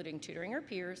Academy, including tutoring her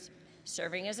peers,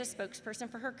 serving as a spokesperson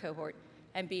for her cohort,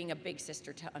 and being a big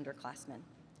sister to underclassmen.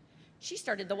 She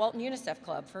started the Walton UNICEF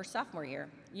Club for her sophomore year.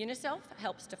 UNICEF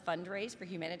helps to fundraise for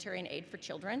humanitarian aid for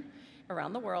children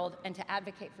around the world and to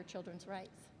advocate for children's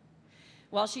rights.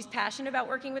 While she's passionate about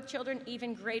working with children,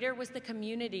 even greater was the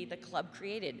community the club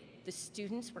created. The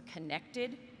students were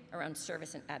connected around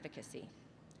service and advocacy.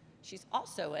 She's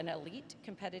also an elite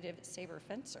competitive saber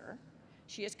fencer.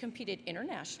 She has competed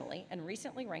internationally and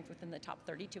recently ranked within the top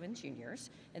 32 in juniors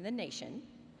in the nation.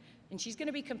 And she's going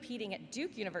to be competing at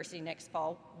Duke University next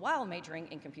fall while majoring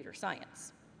in computer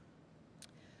science.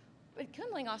 But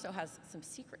Kunling also has some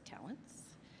secret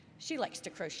talents. She likes to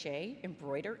crochet,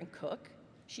 embroider, and cook.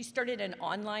 She started an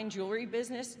online jewelry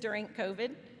business during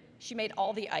COVID. She made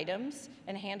all the items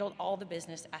and handled all the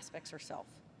business aspects herself.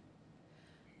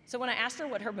 So when I asked her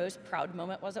what her most proud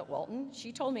moment was at Walton,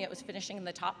 she told me it was finishing in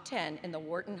the top 10 in the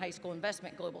Wharton High School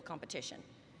Investment Global Competition.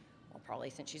 Well, probably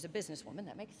since she's a businesswoman,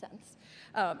 that makes sense.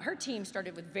 Her team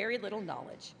started with very little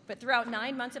knowledge, but throughout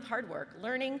 9 months of hard work,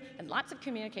 learning, and lots of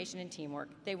communication and teamwork,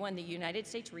 they won the United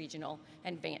States Regional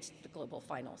and advanced to the global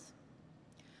finals.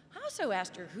 I also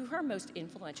asked her who her most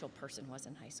influential person was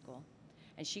in high school,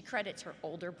 and she credits her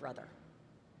older brother.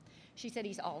 She said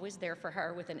he's always there for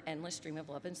her with an endless stream of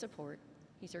love and support.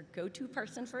 He's her go-to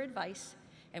person for advice,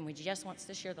 and he just wants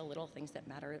to share the little things that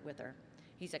matter with her.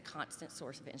 He's a constant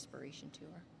source of inspiration to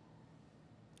her.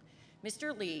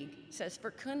 Mr. League says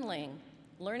for Kunling,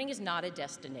 learning is not a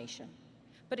destination,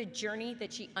 but a journey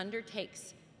that she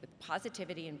undertakes with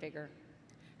positivity and vigor.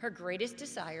 Her greatest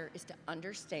desire is to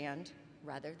understand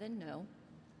rather than know,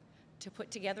 to put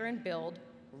together and build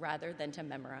rather than to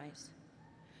memorize.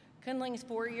 Kunling's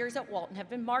 4 years at Walton have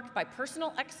been marked by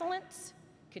personal excellence,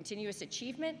 continuous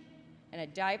achievement, and a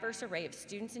diverse array of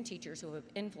students and teachers who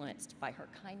have been influenced by her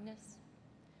kindness,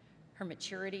 her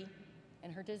maturity,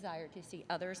 and her desire to see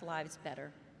others' lives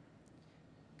better.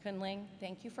 Kunling,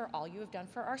 thank you for all you have done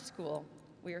for our school.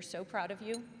 We are so proud of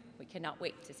you. We cannot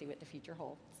wait to see what the future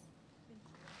holds.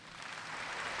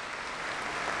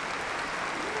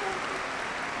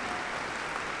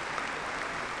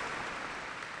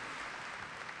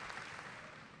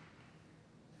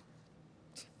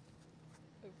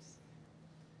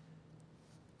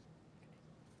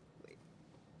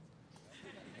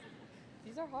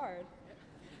 These are hard.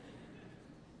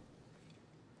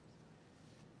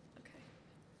 Okay.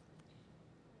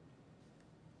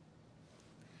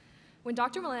 When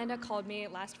Dr. Miranda called me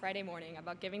last Friday morning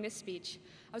about giving this speech,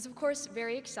 I was of course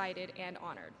very excited and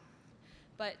honored.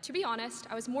 But to be honest,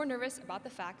 I was more nervous about the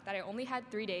fact that I only had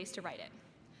 3 days to write it.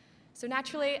 So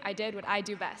naturally, I did what I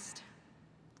do best.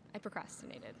 I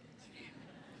procrastinated.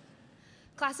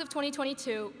 Class of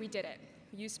 2022, we did it.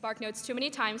 We used SparkNotes too many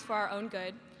times for our own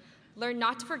good, learned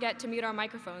not to forget to mute our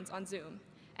microphones on Zoom,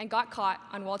 and got caught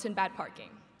on Walton bad parking.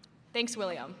 Thanks,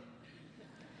 William.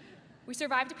 We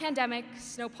survived a pandemic,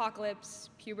 snowpocalypse,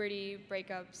 puberty,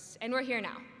 breakups, and we're here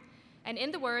now. And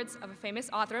in the words of a famous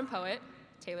author and poet,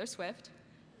 Taylor Swift,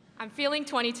 I'm feeling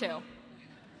 22.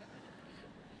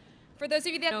 For those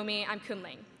of you that know me, I'm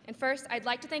Kunling. And first, I'd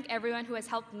like to thank everyone who has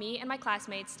helped me and my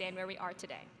classmates stand where we are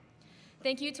today.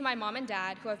 Thank you to my mom and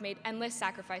dad who have made endless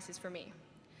sacrifices for me.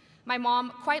 My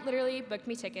mom quite literally booked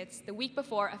me tickets the week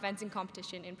before a fencing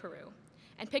competition in Peru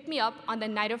and picked me up on the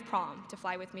night of prom to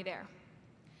fly with me there.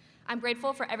 I'm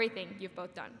grateful for everything you've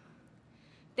both done.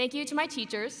 Thank you to my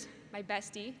teachers, my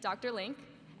bestie, Dr. Link,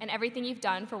 and everything you've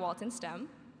done for Walton STEM.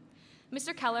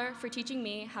 Mr. Keller for teaching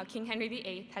me how King Henry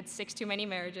VIII had 6 too many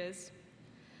marriages.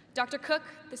 Dr. Cook,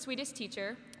 the sweetest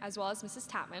teacher, as well as Mrs.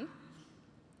 Tapman.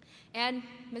 And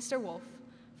Mr. Wolf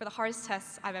for the hardest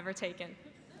tests I've ever taken.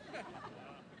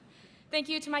 Thank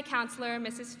you to my counselor,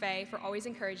 Mrs. Fay, for always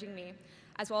encouraging me,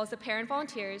 as well as the parent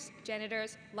volunteers,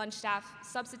 janitors, lunch staff,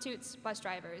 substitutes, bus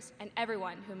drivers, and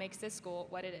everyone who makes this school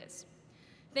what it is.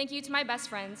 Thank you to my best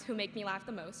friends who make me laugh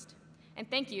the most. And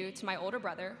thank you to my older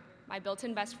brother, my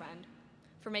built-in best friend,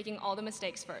 for making all the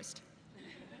mistakes first.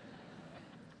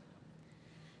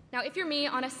 Now, if you're me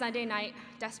on a Sunday night,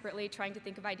 desperately trying to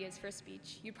think of ideas for a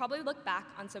speech, you'd probably look back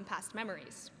on some past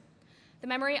memories. The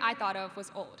memory I thought of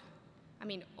was old. I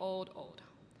mean, old, old.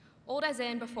 Old as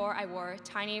in before I wore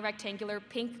tiny rectangular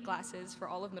pink glasses for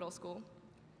all of middle school.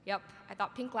 Yep, I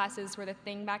thought pink glasses were the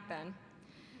thing back then.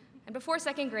 And before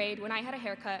 2nd grade, when I had a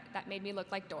haircut that made me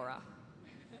look like Dora.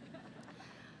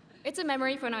 It's a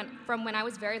memory from when I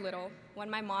was very little, when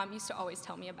my mom used to always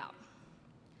tell me about.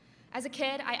 As a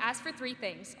kid, I asked for 3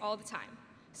 things all the time: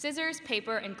 scissors,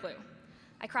 paper, and glue.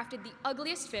 I crafted the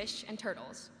ugliest fish and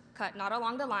turtles, cut not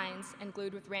along the lines and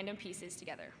glued with random pieces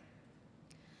together.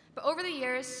 But over the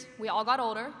years, we all got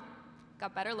older,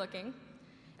 got better looking,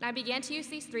 and I began to use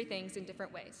these 3 things in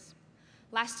different ways.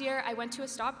 Last year, I went to a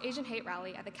Stop Asian Hate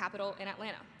rally at the Capitol in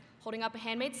Atlanta, holding up a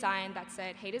handmade sign that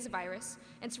said, "Hate is a virus,"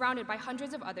 and surrounded by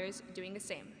hundreds of others doing the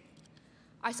same.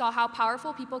 I saw how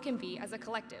powerful people can be as a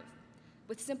collective,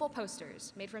 with simple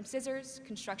posters made from scissors,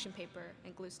 construction paper,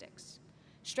 and glue sticks.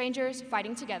 Strangers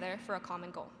fighting together for a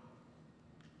common goal.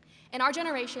 In our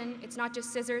generation, it's not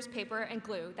just scissors, paper, and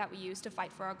glue that we use to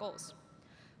fight for our goals.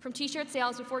 From t-shirt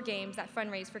sales before games that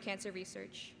fundraise for cancer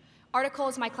research,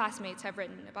 articles my classmates have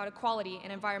written about equality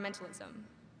and environmentalism,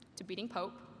 to beating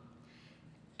Pope,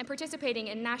 and participating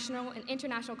in national and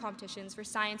international competitions for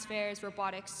science fairs,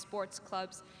 robotics, sports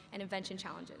clubs, and invention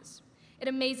challenges. It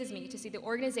amazes me to see the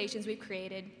organizations we've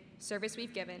created, service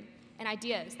we've given, and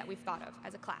ideas that we've thought of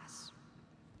as a class.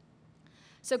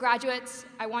 So graduates,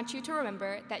 I want you to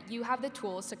remember that you have the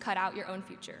tools to cut out your own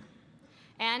future.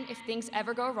 And if things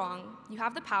ever go wrong, you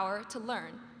have the power to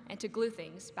learn and to glue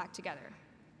things back together.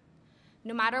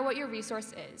 No matter what your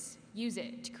resource is, use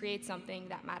it to create something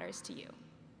that matters to you.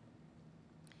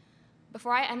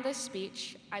 Before I end this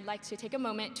speech, I'd like to take a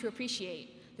moment to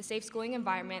appreciate the safe schooling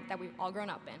environment that we've all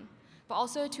grown up in, but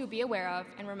also to be aware of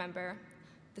and remember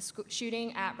the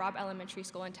shooting at Robb Elementary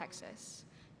School in Texas,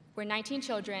 where 19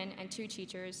 children and 2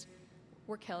 teachers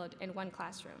were killed in one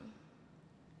classroom.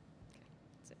 Okay,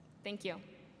 that's it. Thank you.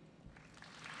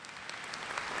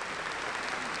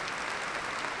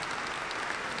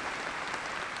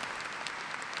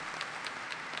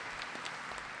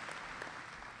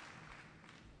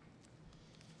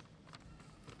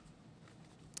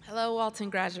 Hello, Walton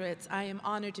graduates. I am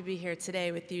honored to be here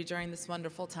today with you during this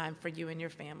wonderful time for you and your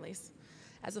families.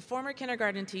 As a former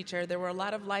kindergarten teacher, there were a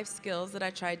lot of life skills that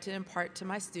I tried to impart to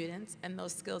my students, and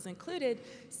those skills included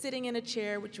sitting in a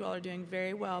chair, which you all are doing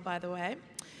very well, by the way,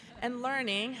 and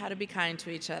learning how to be kind to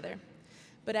each other.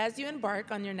 But as you embark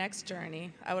on your next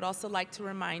journey, I would also like to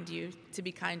remind you to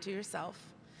be kind to yourself.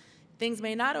 Things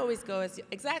may not always go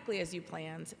exactly as you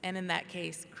planned, and in that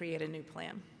case, create a new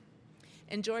plan.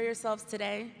 Enjoy yourselves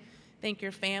today. Thank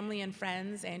your family and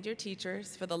friends and your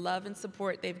teachers for the love and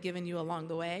support they've given you along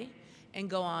the way, and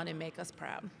go on and make us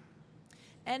proud.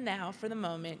 And now for the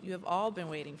moment you have all been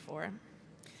waiting for.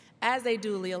 As a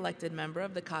duly elected member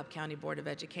of the Cobb County Board of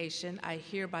Education, I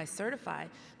hereby certify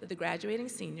that the graduating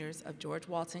seniors of George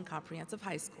Walton Comprehensive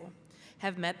High School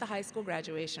have met the high school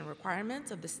graduation requirements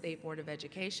of the State Board of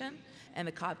Education and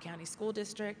the Cobb County School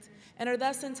District, and are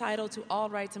thus entitled to all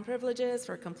rights and privileges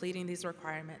for completing these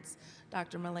requirements.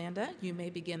 Dr. Miranda, you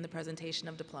may begin the presentation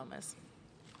of diplomas.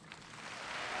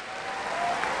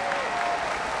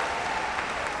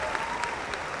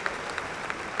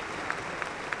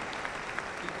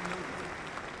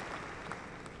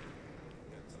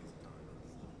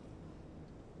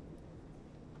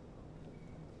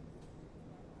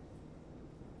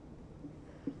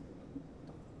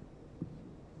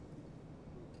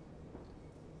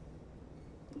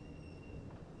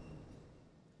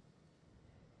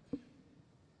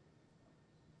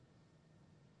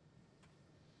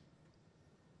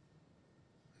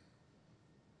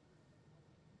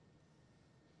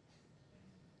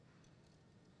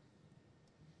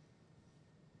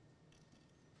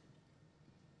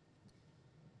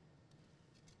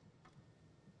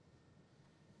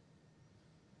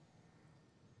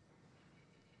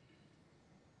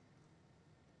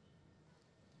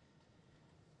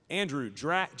 Andrew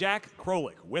Jack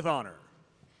Krolik with honor.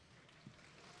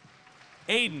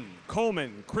 Aiden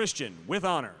Coleman Christian with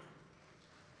honor.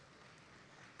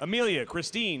 Amelia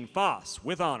Christine Foss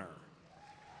with honor.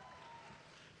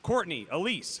 Courtney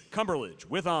Elise Cumberledge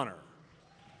with honor.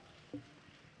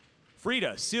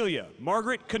 Frida Celia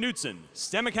Margaret Knutson,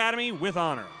 STEM Academy with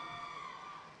honor.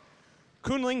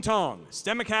 Kunling Tong,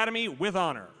 STEM Academy with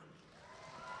honor.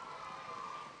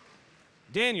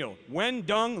 Daniel Wen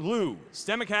Dung Lu,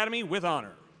 STEM Academy with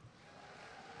honor.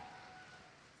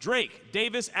 Drake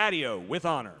Davis Adio with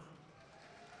honor.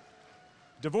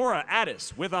 Devora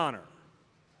Addis with honor.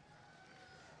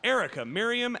 Erica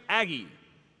Miriam Aggie.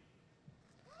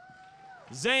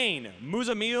 Zane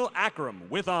Muzamil Akram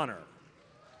with honor.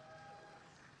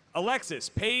 Alexis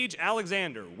Paige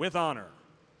Alexander with honor.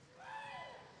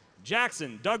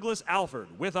 Jackson Douglas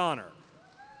Alford with honor.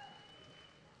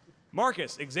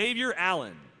 Marcus Xavier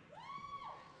Allen.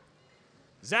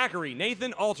 Zachary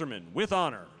Nathan Alterman with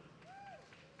honor.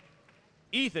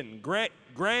 Ethan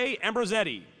Gray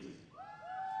Ambrosetti.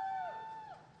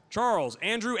 Charles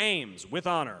Andrew Ames with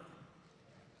honor.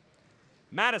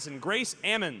 Madison Grace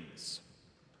Ammons.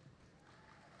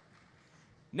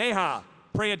 Neha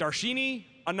Priyadarshini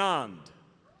Anand.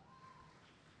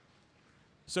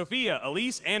 Sophia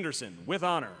Elise Anderson with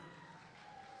honor.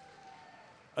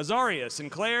 Azaria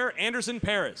Sinclair Anderson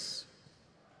Paris.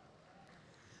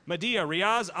 Medea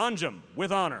Riaz Anjum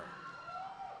with honor.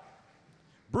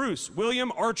 Bruce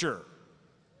William Archer.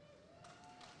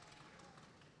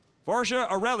 Varsha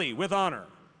Arelli with honor.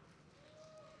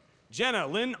 Jenna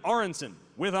Lynn Aronson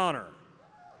with honor.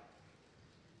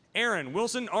 Aaron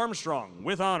Wilson Armstrong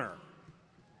with honor.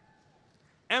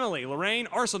 Emily Lorraine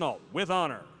Arsenault with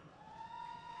honor.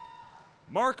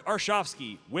 Mark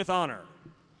Arshovsky with honor.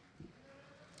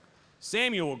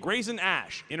 Samuel Grayson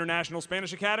Ash, International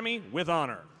Spanish Academy with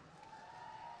honor.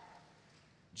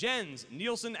 Jens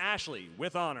Nielsen Ashley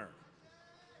with honor.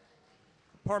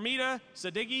 Parmita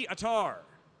Sadeghi Attar.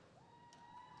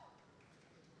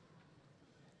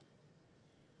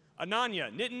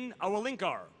 Ananya Nitin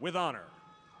Awalinkar with honor.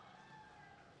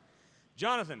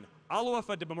 Jonathan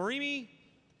Aluafadamarimi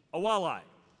Awalai.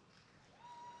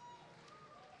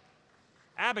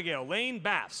 Abigail Lane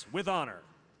Baffs with honor.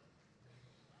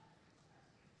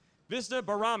 Vista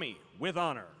Barami with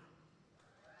honor.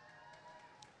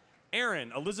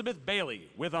 Erin Elizabeth Bailey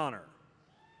with honor.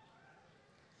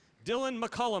 Dylan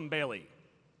McCullum Bailey.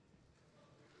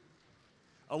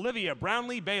 Olivia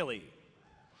Brownlee Bailey.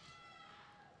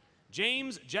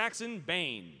 James Jackson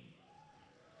Bain.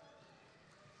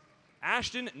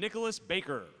 Ashton Nicholas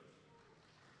Baker.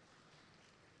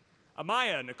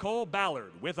 Amaya Nicole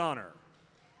Ballard with honor.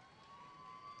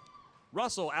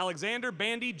 Russell Alexander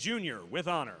Bandy Jr. with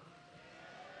honor.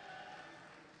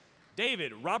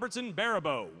 David Robertson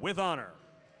Barabo with honor.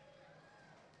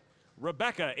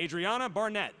 Rebecca Adriana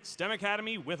Barnett, STEM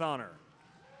Academy with honor.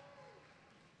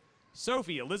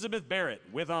 Sophie Elizabeth Barrett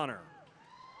with honor.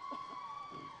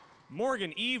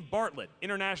 Morgan Eve Bartlett,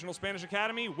 International Spanish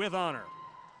Academy with honor.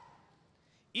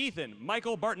 Ethan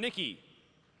Michael Bartnicki.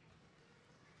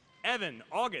 Evan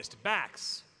August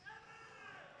Bax.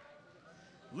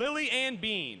 Lily Ann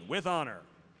Bean with honor.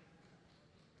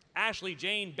 Ashley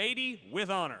Jane Beatty with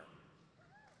honor.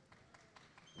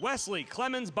 Wesley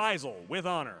Clemens Beisel with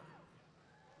honor.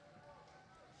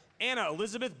 Anna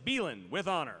Elizabeth Beelan with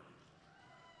honor.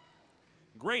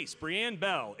 Grace Brianne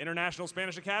Bell, International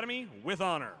Spanish Academy with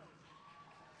honor.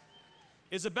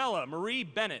 Isabella Marie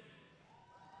Bennett.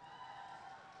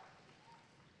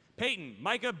 Peyton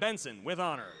Micah Benson with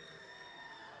honor.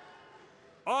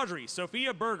 Audrey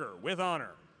Sophia Berger with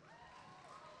honor.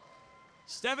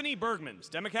 Stephanie Bergman,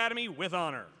 STEM Academy with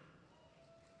honor.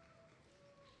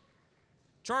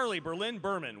 Charlie Berlin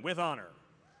Berman with honor.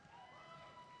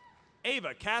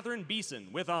 Ava Catherine Beeson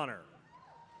with honor.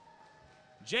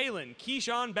 Jalen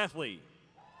Keyshawn Bethley.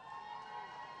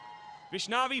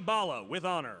 Vishnavi Bala with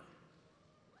honor.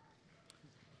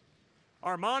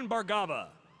 Armand Bargava.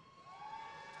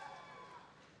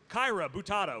 Kyra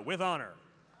Butada with honor.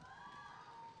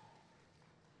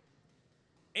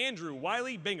 Andrew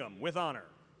Wiley Bingham with honor.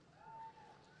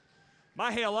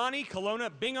 Mahealani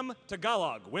Kelowna Bingham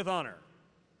Tagalog with honor.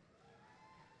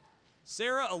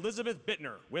 Sarah Elizabeth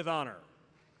Bittner with honor.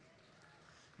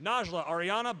 Najla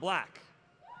Ariana Black.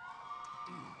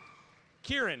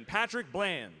 Kieran Patrick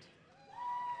Bland.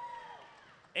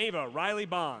 Ava Riley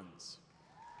Bonds.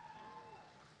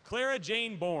 Clara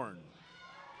Jane Bourne.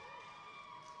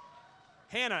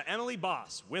 Hannah Emily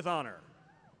Boss with honor.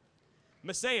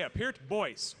 Messiah Peart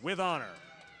Boyce with honor.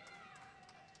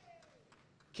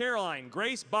 Caroline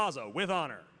Grace Baza with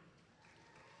honor.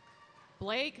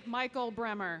 Blake Michael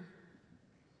Bremer.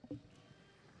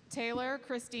 Taylor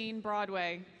Christine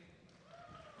Broadway.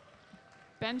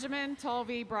 Benjamin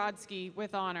Tolvey Brodsky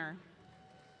with honor.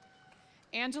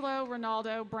 Angelo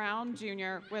Ronaldo Brown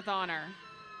Jr. with honor.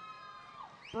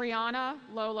 Brianna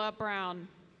Lola Brown.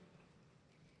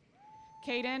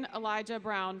 Caden Elijah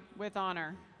Brown with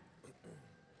honor.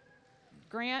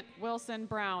 Grant Wilson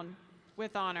Brown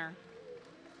with honor.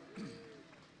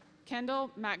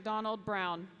 Kendall MacDonald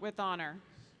Brown with honor.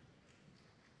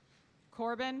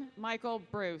 Corbin Michael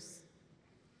Bruce.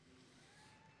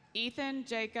 Ethan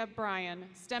Jacob Bryan,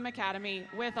 STEM Academy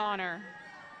with honor.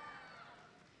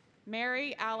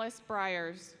 Mary Alice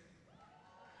Briers.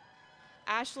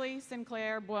 Ashley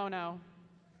Sinclair Buono.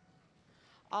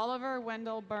 Oliver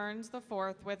Wendell Burns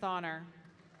IV with honor.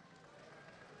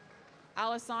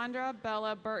 Alessandra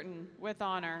Bella Burton with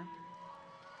honor.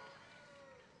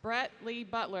 Brett Lee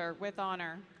Butler with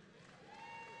honor.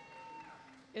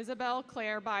 Isabel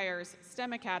Claire Byers,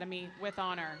 STEM Academy with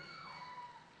honor.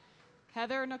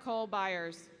 Heather Nicole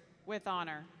Byers with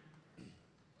honor.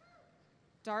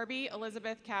 Darby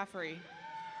Elizabeth Caffrey.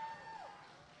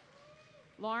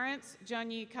 Lawrence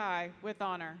Junyi Kai with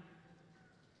honor.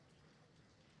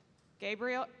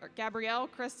 Gabrielle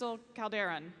Crystal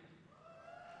Calderon.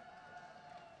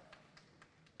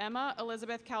 Emma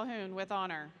Elizabeth Calhoun with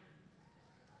honor.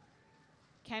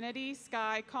 Kennedy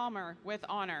Sky Calmer with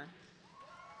honor.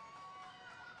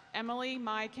 Emily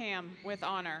Mai Cam with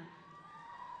honor.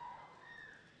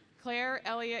 Claire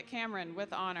Elliott Cameron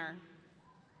with honor.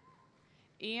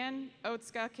 Ian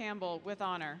Otska Campbell with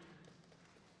honor.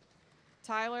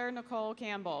 Tyler Nicole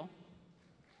Campbell.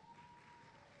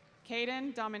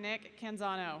 Caden Dominic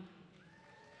Canzano.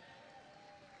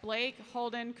 Blake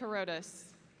Holden Carotis.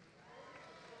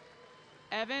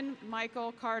 Evan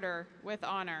Michael Carter with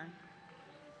honor.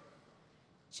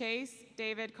 Chase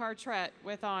David Cartret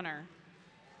with honor.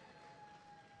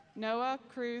 Noah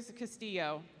Cruz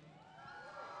Castillo.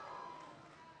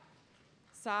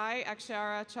 Sai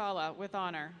Akshara Chawla with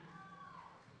honor.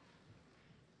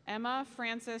 Emma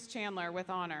Frances Chandler with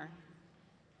honor.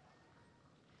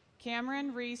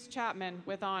 Cameron Reese Chapman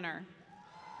with honor.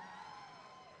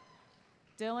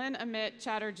 Dylan Amit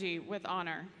Chatterjee with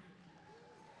honor.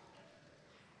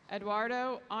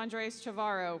 Eduardo Andres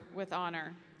Chavarro with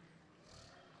honor.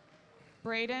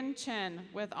 Braden Chen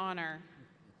with honor.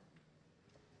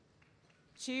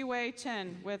 Chi Wei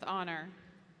Chen with honor.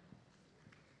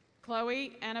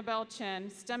 Chloe Annabelle Chen,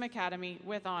 STEM Academy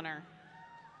with honor.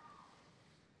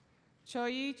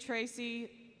 Choyi Tracy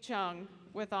Chung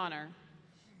with honor.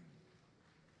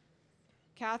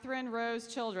 Catherine Rose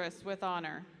Childress with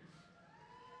honor.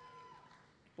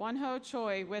 Wonho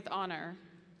Choi with honor.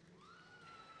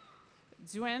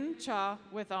 Zuen Cha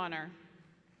with honor.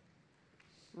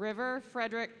 River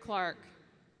Frederick Clark.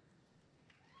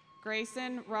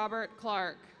 Grayson Robert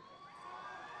Clark.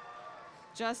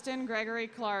 Justin Gregory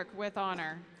Clark with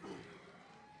honor.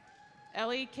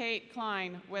 Ellie Kate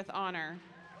Klein with honor.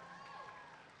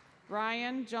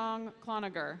 Ryan Jong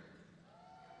Cloninger.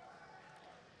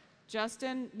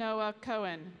 Justin Noah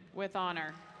Cohen with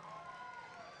honor.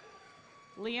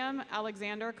 Liam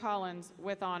Alexander Collins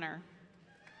with honor.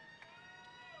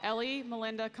 Ellie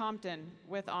Melinda Compton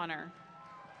with honor.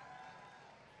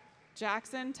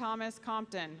 Jackson Thomas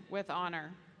Compton with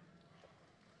honor.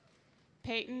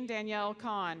 Peyton Danielle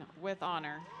Kahn with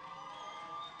honor.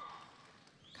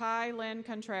 Kai Lynn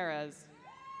Contreras.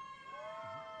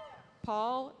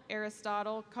 Paul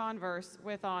Aristotle Converse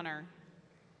with honor.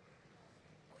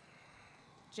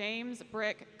 James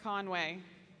Brick Conway.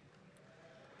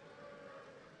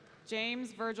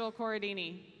 James Virgil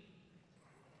Corradini.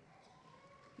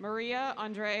 Maria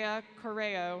Andrea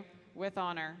Correo with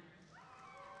honor.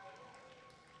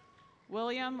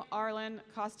 William Arlen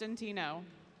Costantino.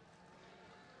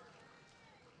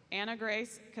 Anna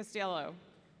Grace Costello.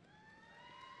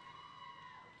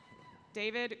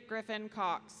 David Griffin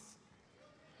Cox.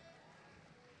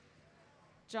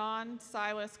 John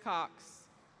Silas Cox.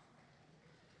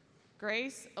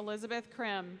 Grace Elizabeth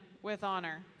Krim with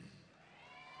honor.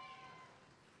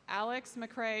 Alex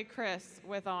McCrae Chris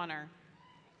with honor.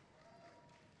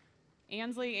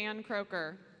 Ansley Ann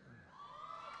Croker.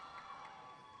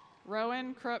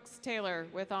 Rowan Crooks Taylor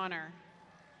with honor.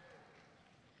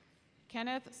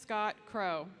 Kenneth Scott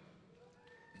Crow.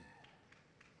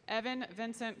 Evan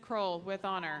Vincent Kroll with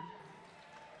honor.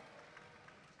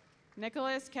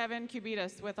 Nicholas Kevin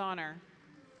Cubitas with honor.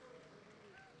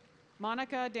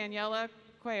 Monica Daniela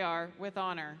Cuellar with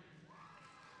honor.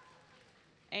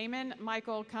 Eamon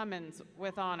Michael Cummins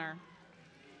with honor.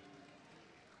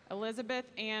 Elizabeth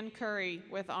Ann Curry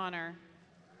with honor.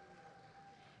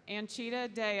 Anchita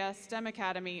Dea STEM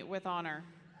Academy with honor.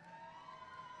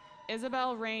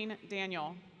 Isabel Rain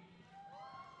Daniel.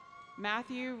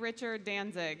 Matthew Richard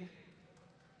Danzig.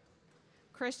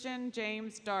 Christian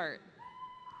James Dart.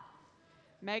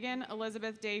 Megan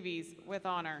Elizabeth Davies with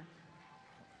honor.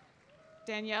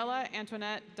 Daniela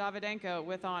Antoinette Davidenko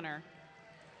with honor.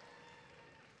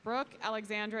 Brooke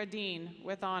Alexandra Dean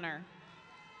with honor.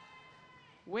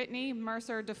 Whitney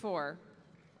Mercer DeFore.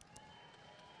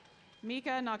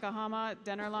 Mika Nakahama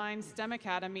Dennerline STEM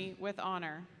Academy with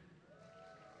honor.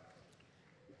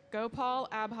 Gopal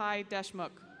Abhai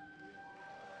Deshmukh.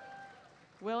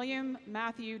 William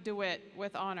Matthew DeWitt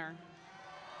with honor.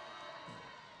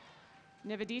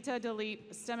 Nivedita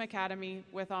Dilip STEM Academy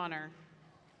with honor.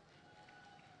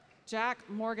 Jack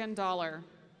Morgan Dollar.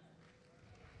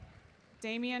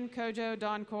 Damian Kojo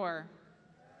Doncor.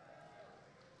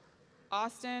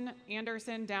 Austin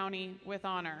Anderson Downey with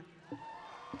honor.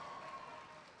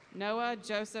 Noah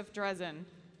Joseph Dresen.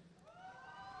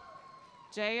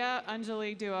 Jaya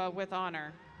Anjali Dua with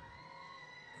honor.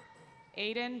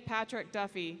 Aiden Patrick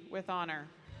Duffy with honor.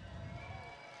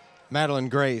 Madeline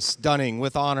Grace Dunning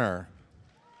with honor.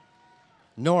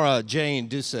 Nora Jane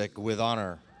Dusick with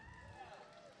honor.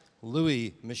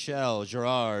 Louis Michelle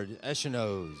Gerard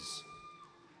Echenoz.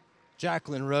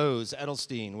 Jacqueline Rose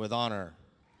Edelstein with honor.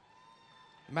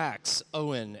 Max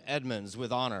Owen Edmonds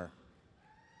with honor.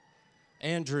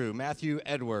 Andrew Matthew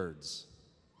Edwards.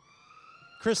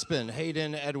 Crispin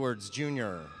Hayden Edwards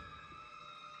Jr.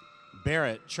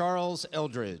 Barrett Charles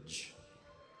Eldridge.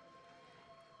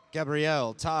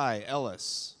 Gabrielle Ty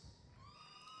Ellis.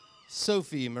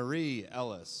 Sophie Marie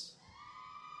Ellis.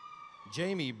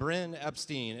 Jamie Bryn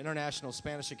Epstein, International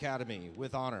Spanish Academy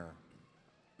with honor.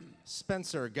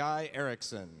 Spencer Guy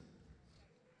Erickson.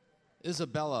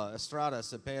 Isabella Estrada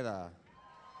Cepeda.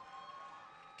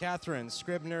 Catherine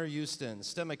Scribner Houston,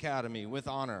 STEM Academy with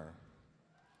honor.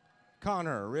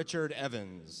 Connor Richard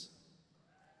Evans.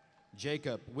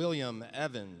 Jacob William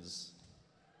Evans.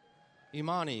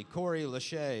 Imani Corey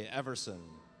Lachey Everson.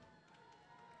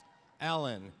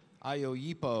 Alan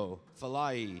Ayoyipo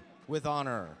Falai with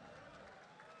honor.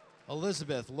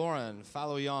 Elizabeth Lauren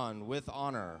Faloyan with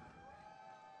honor.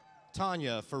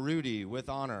 Tanya Ferrudi with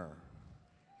honor.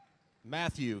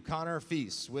 Matthew Connor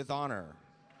Feast with honor.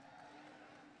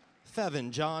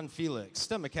 Fevin John Felix,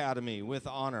 STEM Academy with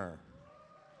honor.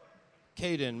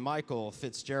 Caden Michael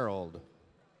Fitzgerald.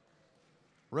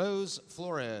 Rose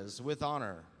Flores with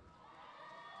honor.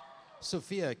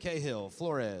 Sophia Cahill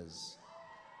Flores.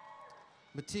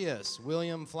 Matthias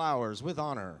William Flowers with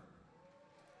honor.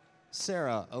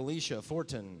 Sarah Alicia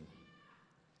Fortin.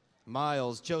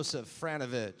 Miles Joseph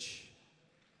Franovich.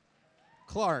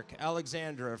 Clark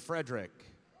Alexandra Frederick.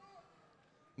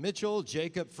 Mitchell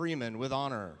Jacob Freeman with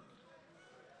honor.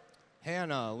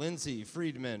 Hannah Lindsay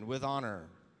Friedman with honor.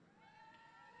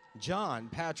 John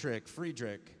Patrick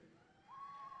Friedrich.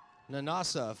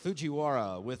 Nanasa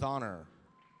Fujiwara with honor.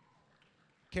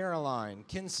 Caroline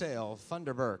Kinsale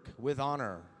Funderburk with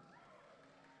honor.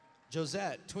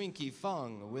 Josette Twinkie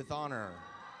Fung with honor.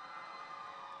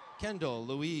 Kendall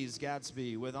Louise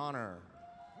Gadsby with honor.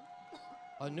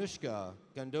 Anushka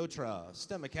Gandotra,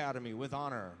 STEM Academy with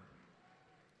honor.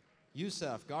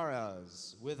 Yusef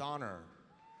Garaz with honor.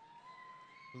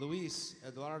 Luis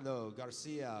Eduardo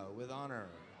Garcia with honor.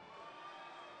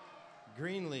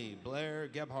 Greenlee Blair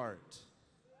Gebhardt.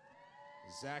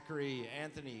 Zachary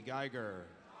Anthony Geiger.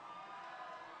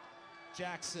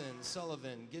 Jackson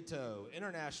Sullivan Gitto,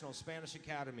 International Spanish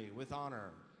Academy with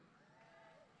honor.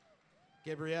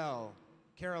 Gabrielle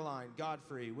Caroline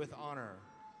Godfrey with honor.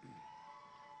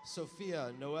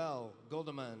 Sophia Noel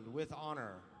Goldemund with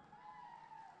honor.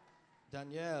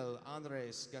 Danielle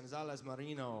Andres Gonzalez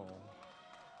Marino.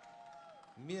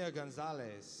 Mia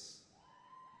Gonzalez.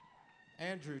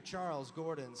 Andrew Charles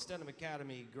Gordon, STEM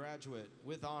Academy graduate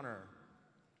with honor.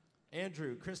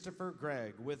 Andrew Christopher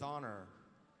Gregg with honor.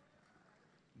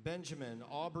 Benjamin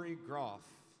Aubrey Groff.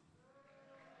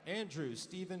 Andrew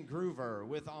Stephen Groover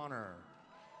with honor.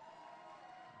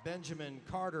 Benjamin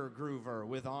Carter Groover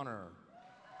with honor.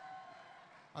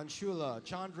 Anshula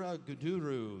Chandra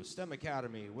Guduru, STEM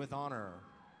Academy with honor.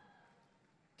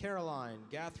 Caroline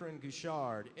Catherine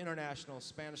Gouchard, International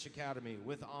Spanish Academy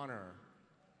with honor.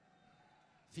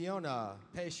 Fiona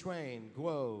Pei-Schwain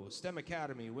Guo, STEM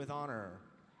Academy with honor.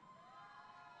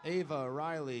 Ava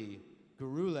Riley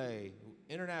Gurule,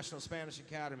 International Spanish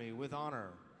Academy with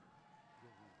honor.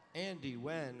 Andy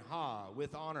Wen Ha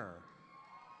with honor.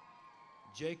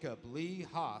 Jacob Lee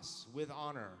Haas with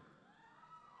honor.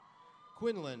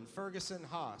 Quinlan Ferguson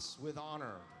Haas with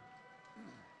honor.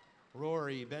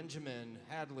 Rory Benjamin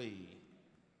Hadley.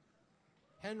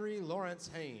 Henry Lawrence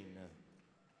Hain.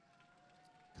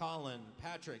 Colin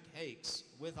Patrick Hakes,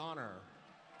 with honor.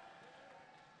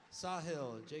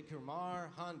 Sahil Jaykumar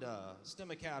Honda,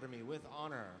 STEM Academy, with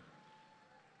honor.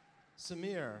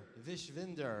 Samir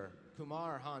Vishvinder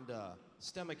Kumar Honda,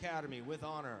 STEM Academy, with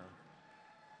honor.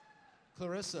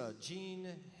 Clarissa Jean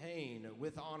Hain,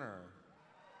 with honor.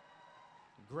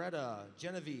 Greta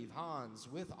Genevieve Hans,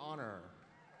 with honor.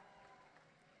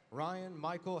 Ryan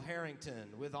Michael Harrington,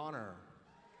 with honor.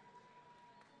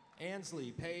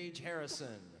 Ansley Paige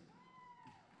Harrison.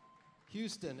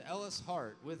 Houston Ellis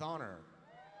Hart, with honor.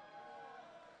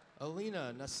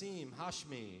 Alina Nasim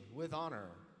Hashmi, with honor.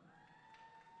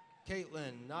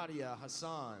 Caitlin Nadia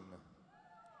Hassan.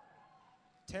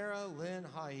 Tara Lynn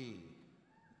Hai.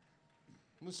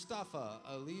 Mustafa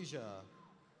Elijah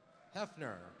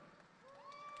Hefner.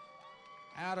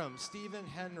 Adam Stephen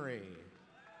Henry.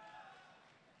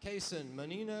 Kason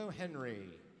Menino Henry.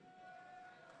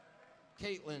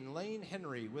 Caitlin Lane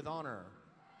Henry, with honor.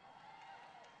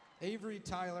 Avery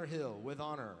Tyler Hill, with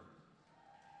honor.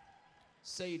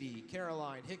 Sadie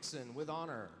Caroline Hickson, with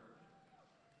honor.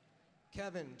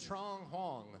 Kevin Trong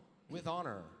Huang, with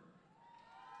honor.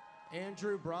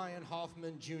 Andrew Brian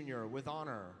Hoffman Jr., with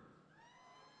honor.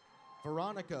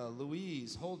 Veronica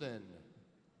Louise Holden.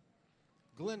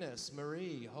 Glynis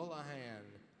Marie Holahan,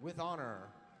 with honor.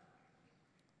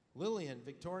 Lillian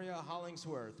Victoria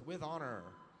Hollingsworth, with honor.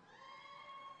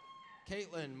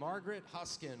 Caitlin Margaret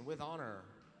Huskin, with honor.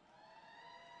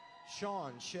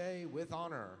 Sean Shea, with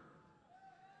honor.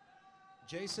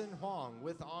 Jason Huang,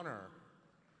 with honor.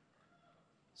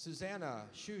 Susanna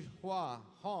Shuhua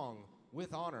Hong,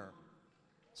 with honor.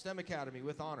 STEM Academy,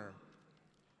 with honor.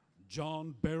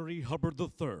 John Barry Hubbard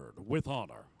III, with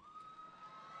honor.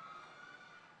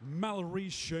 Mallory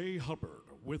Shea Hubbard,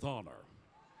 with honor.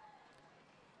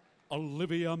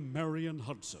 Olivia Marion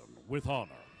Hudson, with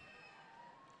honor.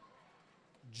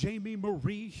 Jamie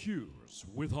Marie Hughes,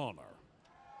 with honor.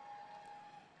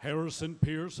 Harrison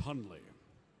Pierce Hunley.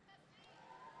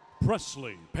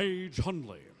 Presley Paige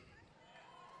Hunley.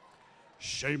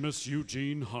 Seamus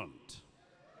Eugene Hunt.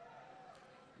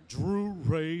 Drew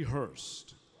Ray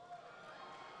Hurst.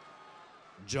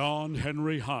 John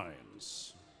Henry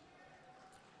Hines.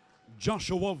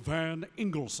 Joshua Van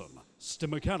Ingleson,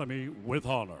 STEM Academy, with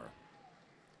honor.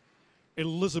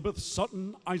 Elizabeth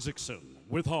Sutton Isaacson,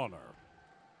 with honor.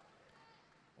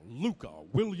 Luca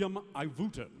William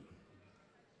Ivutin.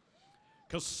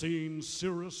 Cassine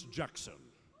Cyrus Jackson.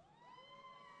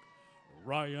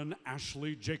 Ryan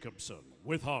Ashley Jacobson,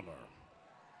 with honor.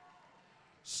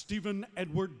 Stephen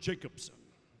Edward Jacobson.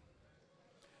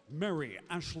 Mary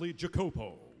Ashley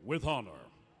Jacopo, with honor.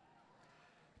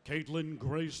 Caitlin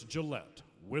Grace Gillette,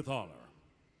 with honor.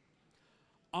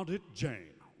 Audit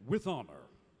Jane, with honor.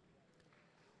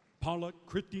 Paula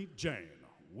Kriti Jane,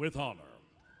 with honor.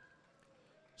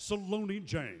 Saloni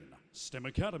Jane, STEM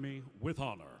Academy, with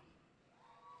honor.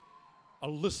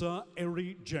 Alyssa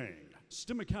Eri Jane,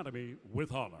 STEM Academy,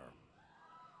 with honor.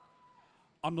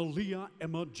 Analia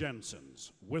Emma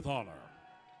Jansens, with honor.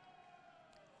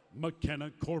 McKenna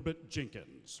Corbett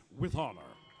Jenkins, with honor.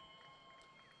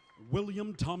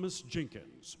 William Thomas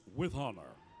Jenkins, with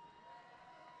honor.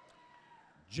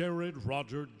 Jared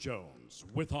Roger Jones,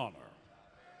 with honor.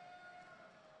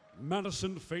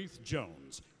 Madison Faith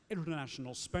Jones,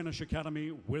 International Spanish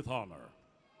Academy, with honor.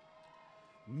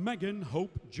 Megan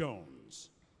Hope Jones.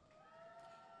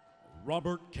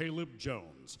 Robert Caleb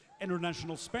Jones,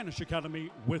 International Spanish Academy,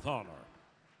 with honor.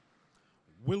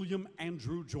 William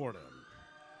Andrew Jordan.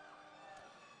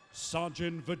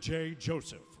 Sajin Vijay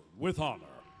Joseph, with honor.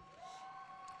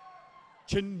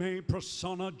 Chinmay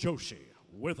Prasanna Joshi,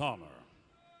 with honor.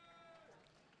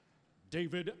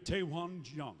 David Taewan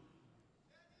Young.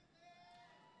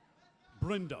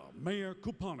 Brenda Mayer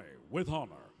Kupane, with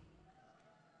honor.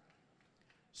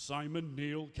 Simon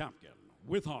Neil Kapkin,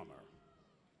 with honor.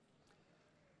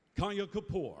 Kaya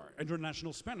Kapoor,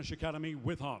 International Spanish Academy,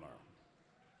 with honor.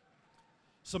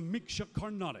 Samiksha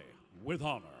Karnade, with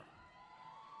honor.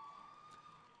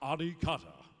 Adi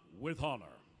Kata, with honor.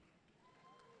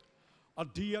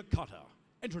 Adia Kata,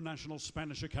 International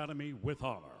Spanish Academy, with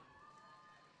honor.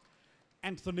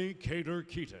 Anthony Cater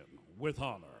Keaton, with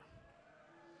honor.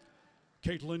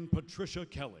 Caitlin Patricia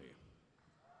Kelly.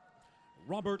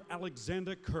 Robert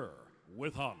Alexander Kerr,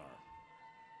 with honor.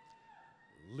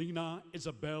 Lena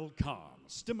Isabel Khan,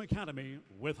 STEM Academy,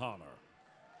 with honor.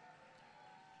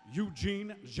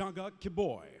 Eugene Jaga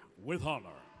Kiboy, with honor.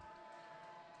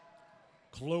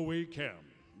 Chloe Kim,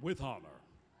 with honor.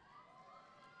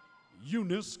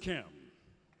 Eunice Kim.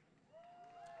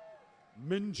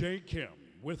 Min Jae Kim,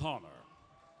 with honor.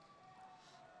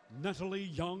 Natalie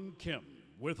Young Kim,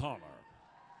 with honor.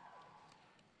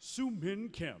 Soo-min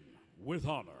Kim, with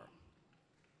honor.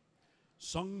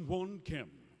 Sung-won Kim,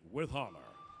 with honor.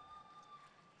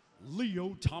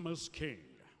 Leo Thomas King.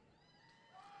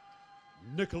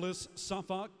 Nicholas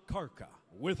Safa Karka,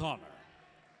 with honor.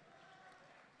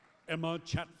 Emma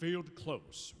Chatfield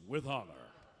Close, with honor.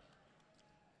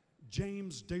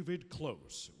 James David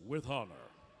Close, with honor.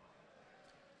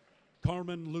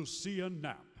 Carmen Lucia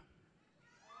Knapp.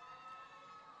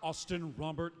 Austin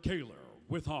Robert Kaler,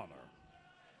 with honor.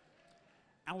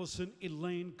 Allison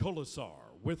Elaine Colasar,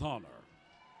 with honor.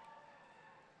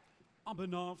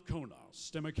 Abhinav Kona,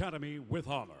 STEM Academy, with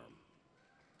honor.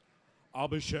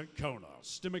 Abhishek Kona,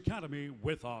 STEM Academy,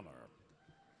 with honor.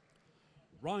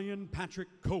 Ryan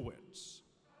Patrick Kowitz.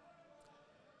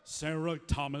 Sarah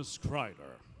Thomas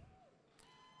Kreider.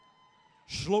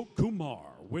 Shlok Kumar,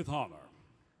 with honor.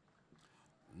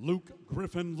 Luke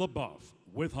Griffin LaBeouf,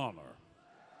 with honor.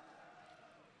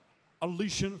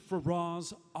 Alicia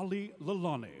Faraz Ali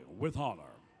Lalani, with honor.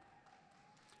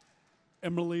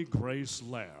 Emily Grace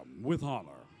Lamb, with honor.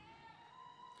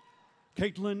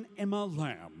 Caitlin Emma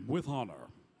Lamb, with honor.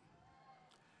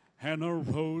 Hannah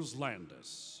Rose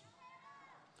Landis.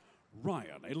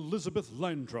 Ryan Elizabeth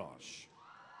Landrosh.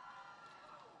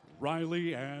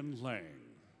 Riley Ann Lang.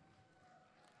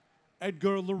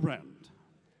 Edgar Laurent.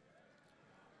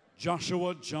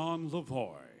 Joshua John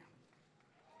Lavoy.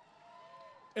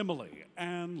 Emily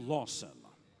Ann Lawson.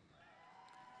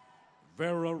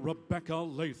 Vera Rebecca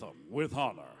Latham, with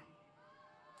honor.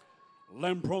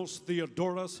 Lampros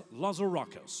Theodoros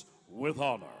Lazarakis, with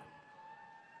honor.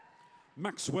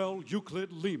 Maxwell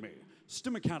Euclid Leamy,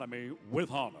 STEM Academy, with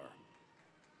honor.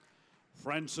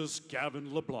 Francis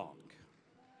Gavin LeBlanc.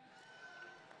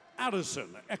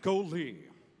 Addison Echo Lee.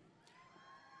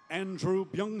 Andrew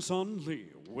Byung-sun Lee,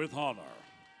 with honor.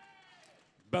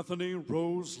 Bethany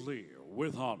Rose Lee,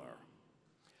 with honor.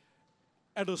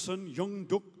 Edison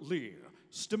Youngduk Lee,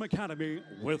 STEM Academy,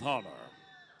 with honor.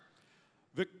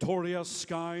 Victoria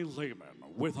Sky Lehman,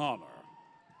 with honor.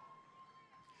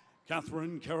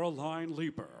 Catherine Caroline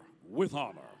Leeper, with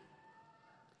honor.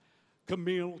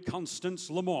 Camille Constance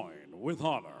Lemoyne, with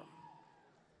honor.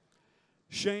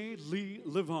 Shay Lee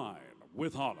Levine,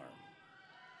 with honor.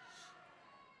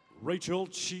 Rachel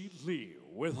Chi Lee,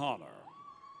 with honor.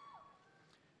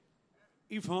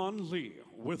 Yvonne Lee,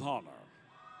 with honor.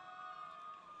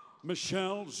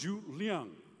 Michelle Zhu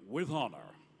Liang, with honor.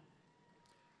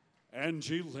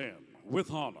 Angie Lin,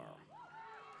 with honor.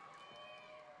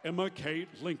 Emma Kate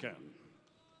Lincoln.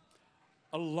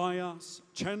 Elias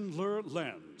Chandler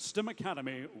Len, STEM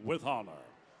Academy, with honor.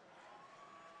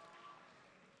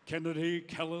 Kennedy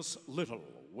Kellis Little,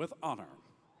 with honor.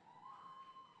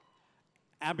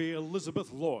 Abby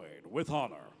Elizabeth Lloyd, with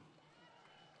honor.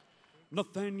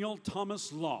 Nathaniel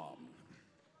Thomas Lom.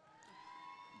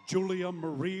 Julia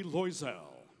Marie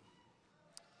Loisel.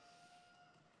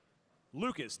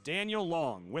 Lucas Daniel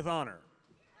Long, with honor.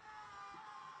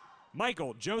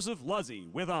 Michael Joseph Luzzy,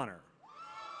 with honor.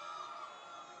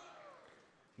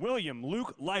 William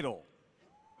Luke Lytle.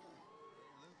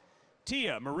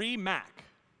 Tia Marie Mack.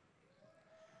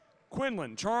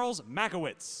 Quinlan Charles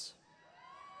Makowitz.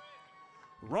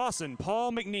 Rawson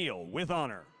Paul McNeil, with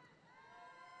honor.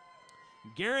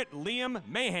 Garrett Liam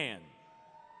Mahan.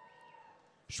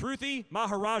 Shruti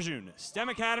Maharajun, STEM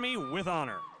Academy, with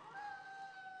honor.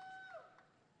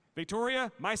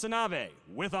 Victoria Maisanave,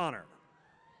 with honor.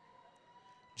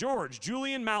 George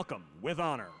Julian Malcolm, with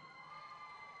honor.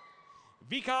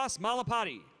 Vikas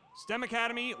Malapati, STEM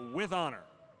Academy, with honor.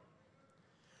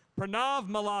 Pranav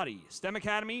Maladi, STEM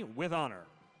Academy, with honor.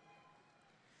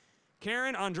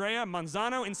 Karen Andrea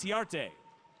Manzano Inciarte.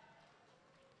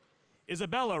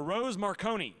 Isabella Rose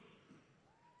Marconi.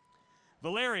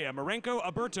 Valeria Marenko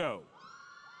Aberto.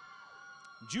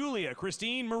 Julia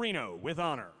Christine Marino, with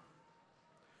honor.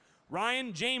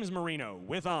 Ryan James Marino,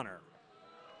 with honor.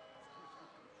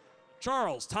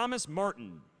 Charles Thomas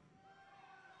Martin.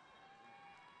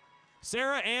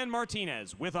 Sarah Ann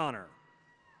Martinez, with honor.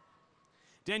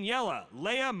 Daniela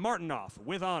Leah Martinoff,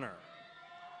 with honor.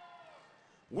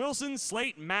 Wilson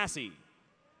Slate Massey.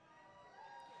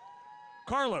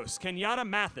 Carlos Kenyatta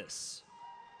Mathis.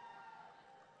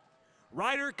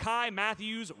 Ryder Kai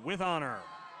Matthews, with honor.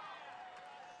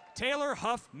 Taylor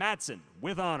Huff Madsen,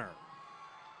 with honor.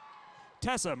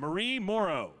 Tessa Marie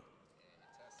Morrow.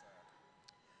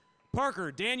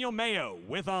 Parker Daniel Mayo,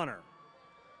 with honor.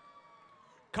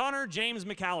 Connor James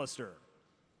McAllister.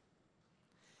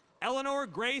 Eleanor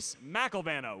Grace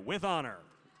McElvano, with honor.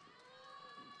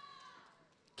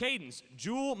 Cadence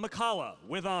Jewel McCullough,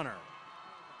 with honor.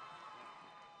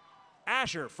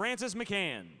 Asher Francis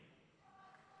McCann.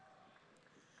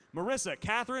 Marissa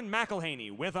Catherine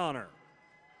McElhaney with honor.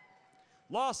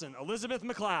 Lawson Elizabeth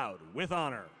McLeod with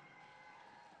honor.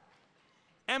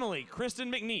 Emily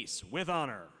Kristen McNeese with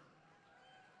honor.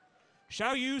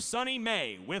 Xiaoyu Sunny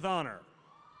May with honor.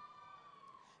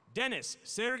 Dennis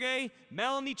Sergey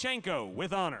Melnichenko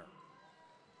with honor.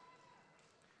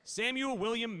 Samuel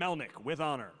William Melnick with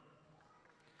honor.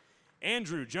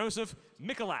 Andrew Joseph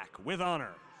Mikulak with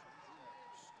honor.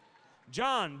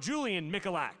 John Julian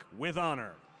Mikulak with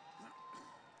honor.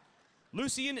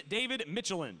 Lucian David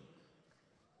Michelin.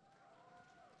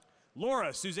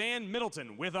 Laura Suzanne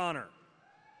Middleton with honor.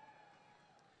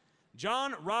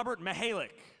 John Robert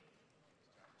Mihalik.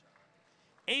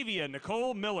 Avia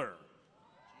Nicole Miller.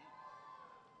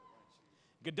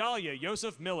 Gedalia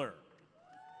Yosef Miller.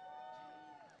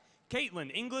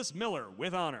 Caitlin Inglis Miller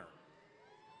with honor.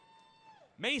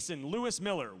 Mason Lewis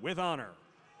Miller with honor.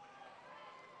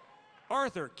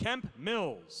 Arthur Kemp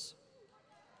Mills.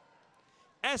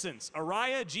 Essence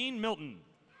Araya Jean Milton.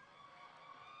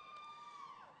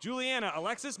 Juliana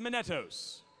Alexis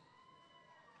Minetos.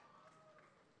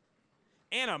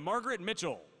 Anna Margaret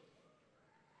Mitchell.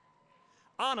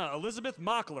 Anna Elizabeth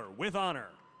Mockler with honor.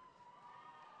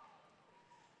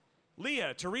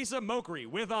 Leah Teresa Mokri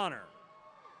with honor.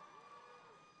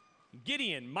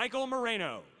 Gideon Michael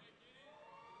Moreno.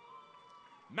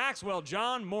 Maxwell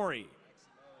John Mori.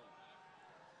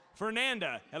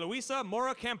 Fernanda Eloisa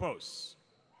Mora Campos.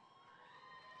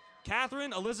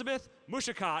 Catherine Elizabeth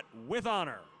Mushakat with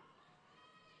honor.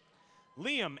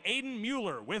 Liam Aiden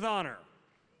Mueller with honor.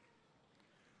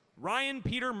 Ryan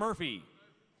Peter Murphy.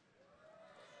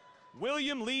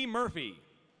 William Lee Murphy.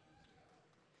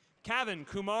 Kevin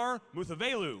Kumar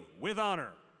Muthavelu with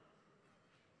honor.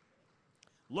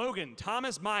 Logan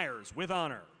Thomas Myers with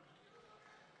honor.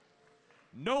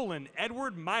 Nolan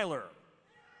Edward Myler.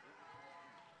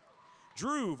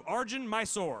 Dhruv Arjun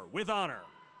Mysore with honor.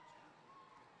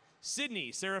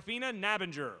 Sydney Serafina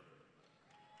Nabinger.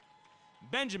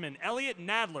 Benjamin Elliott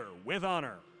Nadler with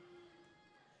honor.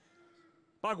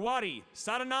 Bhagwati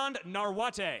Sadanand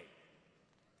Narwate.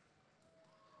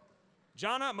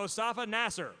 Jana Mostafa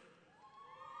Nasser.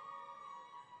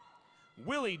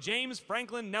 Willie James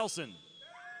Franklin Nelson.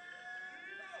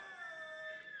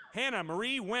 Hannah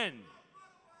Marie Wen.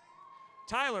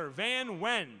 Tyler Van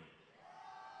Wen.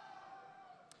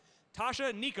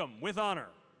 Tasha Neekum with honor.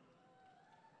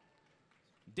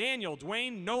 Daniel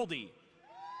Dwayne Noldy.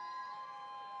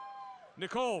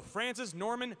 Nicole Francis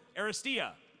Norman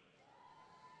Aristia.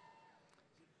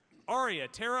 Aria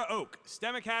Tara Oak,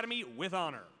 STEM Academy with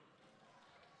honor.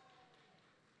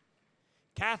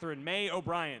 Catherine May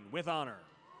O'Brien with honor.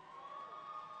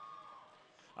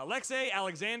 Alexei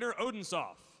Alexander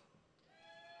Odinsoff.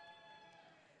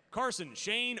 Carson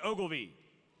Shane Ogilvy.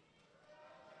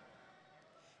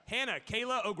 Hannah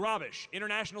Kayla Ograbish,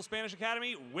 International Spanish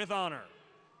Academy with honor.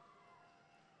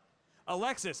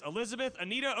 Alexis Elizabeth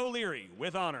Anita O'Leary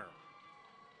with honor.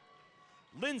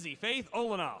 Lindsay Faith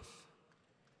Olenoff.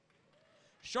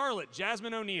 Charlotte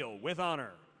Jasmine O'Neill with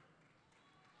honor.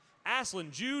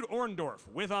 Aslyn Jude Orndorff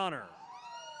with honor.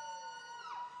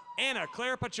 Anna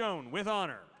Claire Pachon with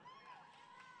honor.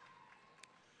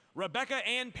 Rebecca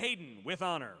Ann Payton with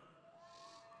honor.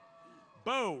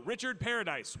 Bo Richard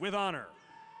Paradise with honor.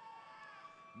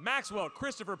 Maxwell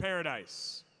Christopher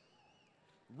Paradise.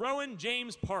 Rowan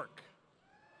James Park.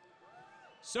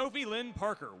 Sophie Lynn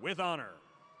Parker with honor.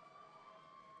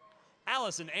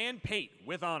 Allison Ann Pate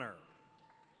with honor.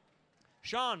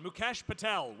 Sean Mukesh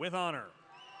Patel with honor.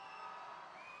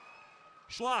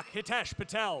 Shlok Hitesh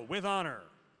Patel with honor.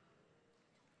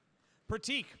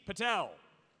 Pratik Patel.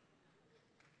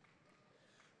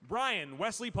 Brian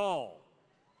Wesley Paul.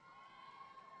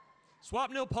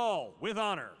 Swapnil Paul with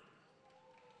honor.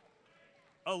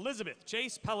 Elizabeth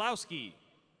Chase Palowski.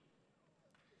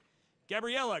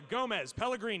 Gabriela Gomez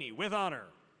Pellegrini with honor.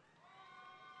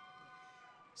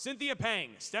 Cynthia Pang,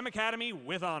 STEM Academy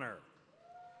with honor.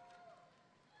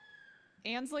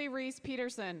 Ansley Reese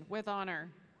Peterson with honor.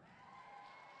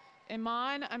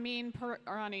 Iman Amin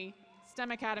Parani,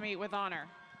 STEM Academy with honor.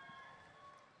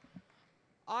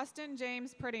 Austin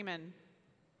James Prettyman.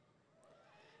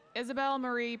 Isabel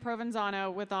Marie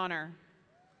Provenzano with honor.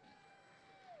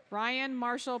 Ryan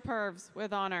Marshall Purves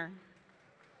with honor.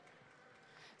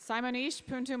 Simonish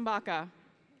Puntumbaka.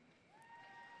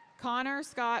 Connor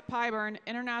Scott Pyburn,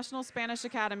 International Spanish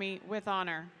Academy with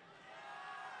honor.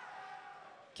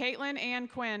 Caitlin Ann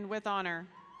Quinn with honor.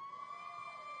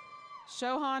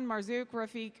 Shohan Marzouk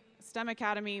Rafiq, STEM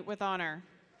Academy with honor.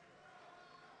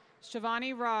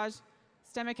 Shivani Raj,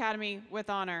 STEM Academy with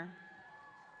honor.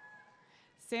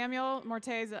 Samuel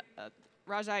Mortez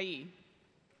Rajai.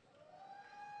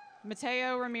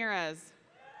 Mateo Ramirez.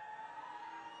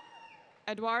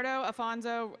 Eduardo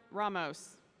Afonso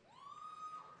Ramos.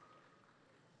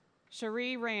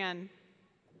 Cherie Ran.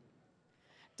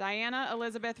 Diana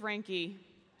Elizabeth Ranke.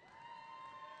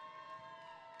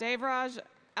 Devraj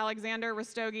Alexander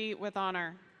Rastogi with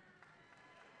honor.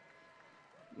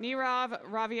 Nirav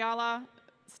Raviala,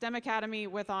 STEM Academy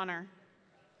with honor.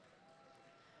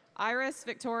 Iris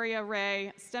Victoria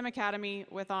Ray, STEM Academy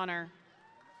with honor.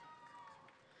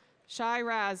 Shai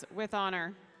Raz with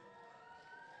honor.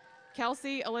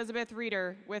 Kelsey Elizabeth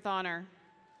Reeder with honor.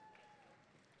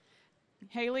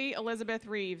 Haley Elizabeth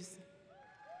Reeves.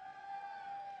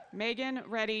 Megan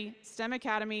Reddy, STEM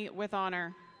Academy with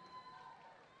honor.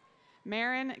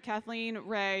 Marin Kathleen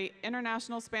Ray,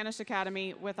 International Spanish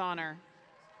Academy with honor.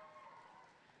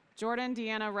 Jordan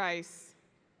Deanna Rice.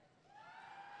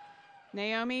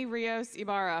 Naomi Rios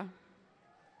Ibarra.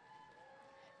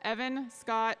 Evan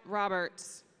Scott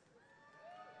Roberts.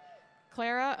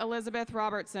 Clara Elizabeth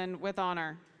Robertson with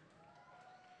honor.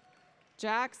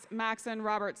 Jax Maxon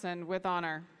Robertson with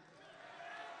honor.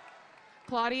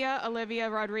 Claudia Olivia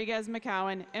Rodriguez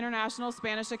McCowan, International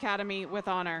Spanish Academy with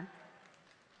honor.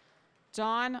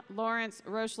 John Lawrence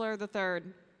Rochler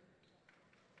III.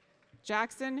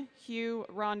 Jackson Hugh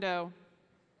Rondo.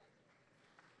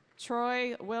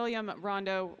 Troy William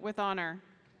Rondo with honor.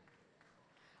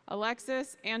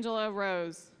 Alexis Angela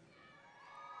Rose.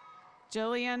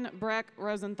 Jillian Breck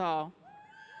Rosenthal.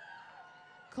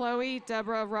 Chloe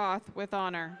Deborah Roth with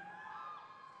honor.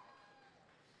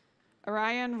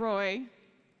 Orion Roy,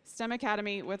 STEM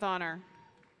Academy with honor.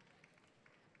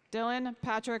 Dylan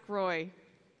Patrick Roy.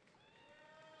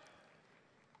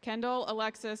 Kendall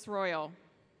Alexis Royal.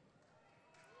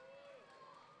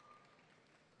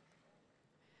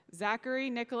 Zachary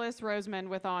Nicholas Roseman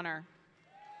with honor.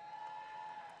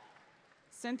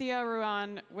 Cynthia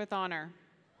Ruan with honor.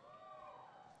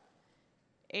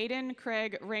 Aiden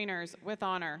Craig Rayners with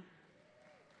honor.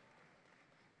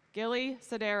 Gilly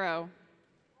Sedero.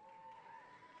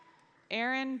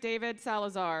 Aaron David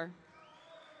Salazar.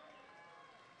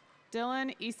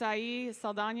 Dylan Isai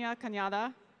Saldana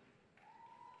Cañada.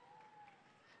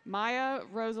 Maya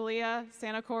Rosalia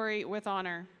Sanacori with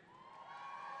honor.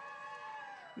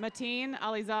 Mateen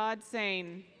Alizad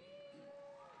Sain.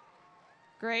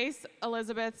 Grace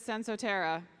Elizabeth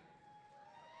Sansotera.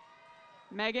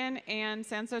 Megan Ann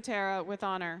Sansotera with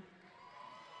honor.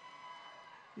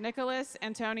 Nicholas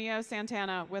Antonio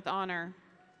Santana with honor.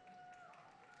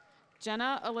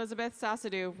 Jenna Elizabeth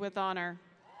Sasadu with honor.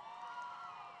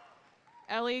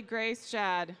 Ellie Grace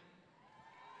Shad.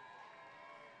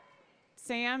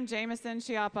 Sam Jameson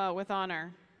Chiappa with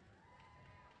honor.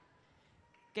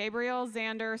 Gabriel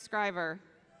Xander Scriver.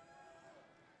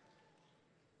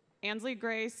 Ansley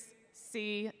Grace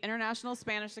C., International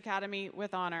Spanish Academy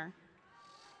with honor.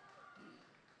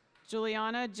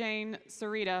 Juliana Jane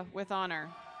Sarita with honor.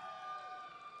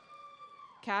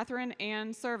 Catherine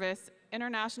Ann Service,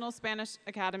 International Spanish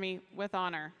Academy with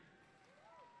honor.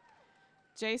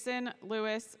 Jason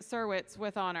Lewis Serwitz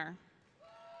with honor.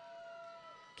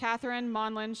 Catherine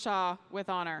Monlin Shaw with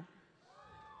honor.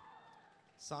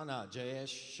 Sana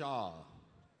Jayesh Shah.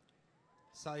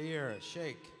 Sair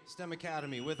Sheikh, STEM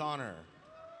Academy with honor.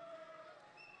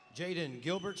 Jaden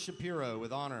Gilbert Shapiro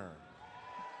with honor.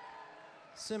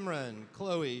 Simran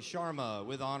Chloe Sharma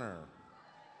with honor.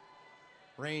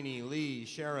 Rainey Lee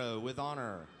Sharrow with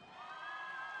honor.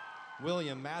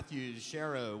 William Matthews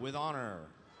Sharrow with honor.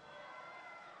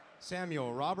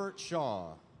 Samuel Robert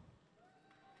Shaw.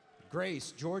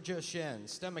 Grace Georgia Shen,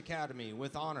 STEM Academy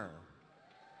with honor.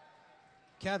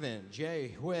 Kevin J.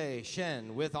 Hui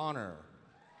Shen with honor.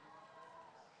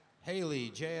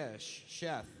 Haley Jayesh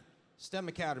Sheth, STEM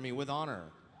Academy with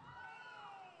honor.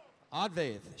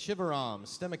 Advaith Shivaram,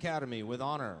 STEM Academy with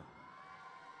honor.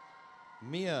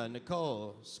 Mia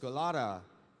Nicole Scolata.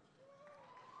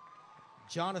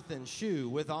 Jonathan Shu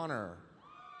with honor.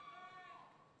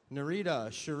 Narita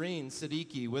Shireen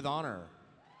Siddiqui with honor.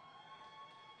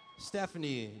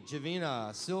 Stephanie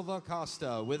Javina Silva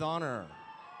Costa with honor.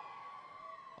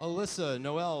 Alyssa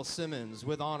Noel Simmons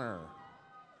with honor.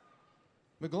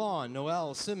 McGlawn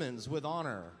Noel Simmons with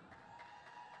honor.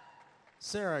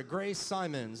 Sarah Grace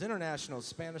Simons, International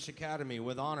Spanish Academy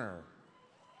with honor.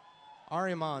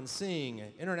 Ariman Singh,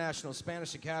 International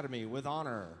Spanish Academy with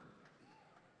honor.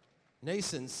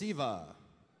 Nason Siva.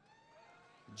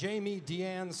 Jamie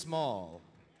Deanne Small.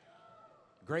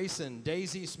 Grayson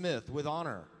Daisy Smith with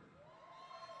honor.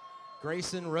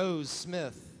 Grayson Rose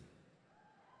Smith.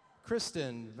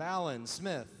 Kristen Valen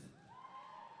Smith.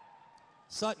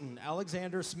 Sutton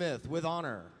Alexander Smith with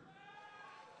honor.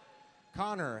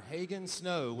 Connor Hagen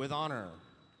Snow with honor.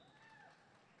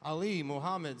 Ali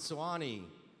Muhammad Suwani,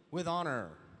 with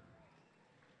honor.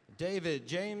 David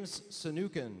James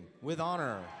Sanukin, with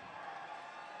honor.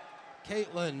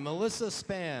 Caitlin Melissa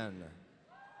Spann.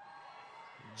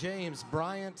 James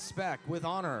Bryant Speck, with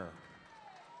honor.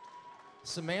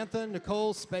 Samantha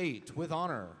Nicole Spate, with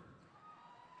honor.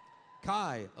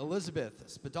 Kai Elizabeth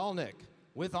Spadalnik,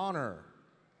 with honor.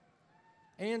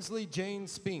 Ansley Jane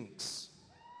Spinks.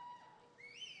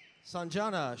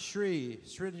 Sanjana Shri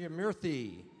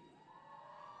Sridhamurthy.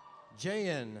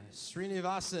 Jayan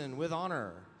Srinivasan, with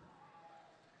honor.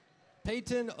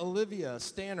 Peyton Olivia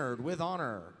Stannard, with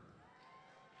honor.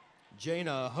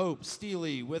 Jana Hope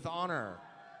Steely, with honor.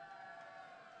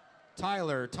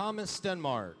 Tyler Thomas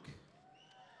Stenmark.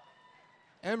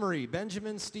 Emery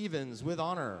Benjamin Stevens, with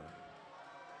honor.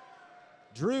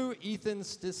 Drew Ethan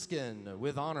Stiskin,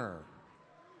 with honor.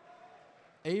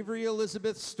 Avery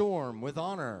Elizabeth Storm, with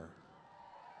honor.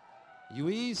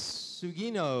 Yuis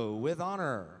Sugino, with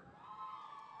honor.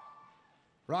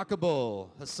 Rakabul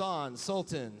Hassan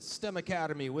Sultan, STEM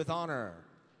Academy, with honor.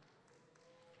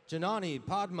 Janani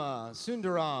Padma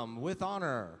Sundaram, with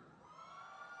honor.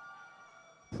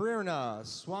 Prerna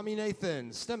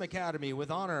Swaminathan, STEM Academy,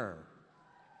 with honor.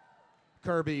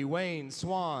 Kirby Wayne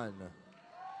Swan.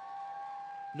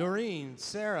 Noreen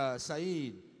Sarah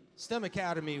Saeed, STEM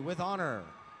Academy, with honor.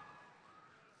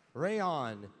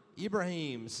 Rayon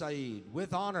Ibrahim Saeed,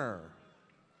 with honor.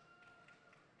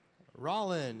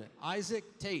 Rollin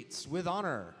Isaac Tates, with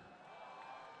honor.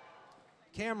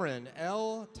 Cameron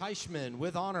L. Teichman,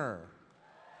 with honor.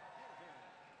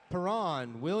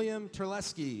 Paran William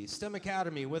Terleski, STEM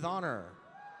Academy, with honor.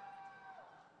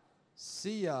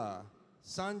 Sia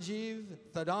Sanjeev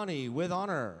Thadani, with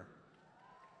honor.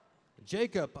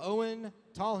 Jacob Owen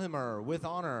Talhimer, with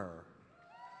honor.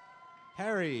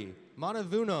 Harry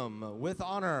Manavunam, with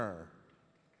honor.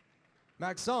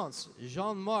 Maxence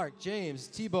Jean-Marc James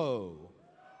Thibault.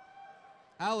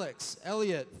 Alex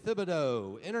Elliott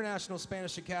Thibodeau, International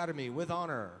Spanish Academy, with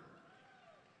honor.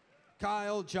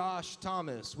 Kyle Josh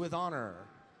Thomas, with honor.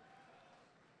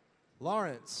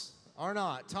 Lawrence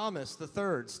Arnott Thomas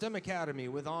III, STEM Academy,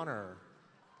 with honor.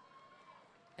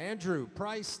 Andrew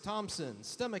Price Thompson,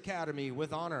 STEM Academy,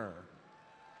 with honor.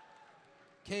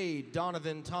 Cade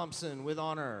Donovan Thompson, with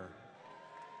honor.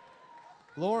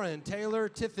 Lauren Taylor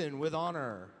Tiffin, with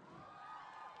honor.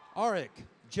 Arik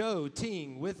Joe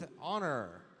Ting, with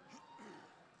honor.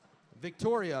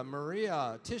 Victoria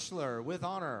Maria Tischler, with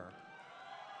honor.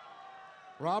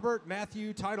 Robert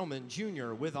Matthew Titleman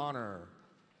Jr., with honor.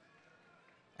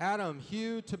 Adam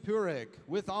Hugh Topurik,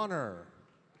 with honor.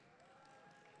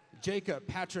 Jacob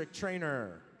Patrick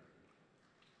Trainer.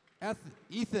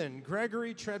 Ethan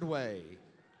Gregory Treadway.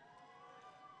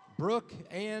 Brooke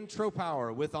Ann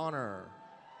Tropower, with honor.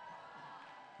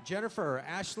 Jennifer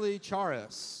Ashley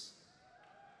Charis.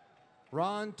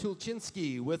 Ron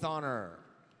Tulchinsky, with honor.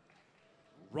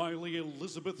 Riley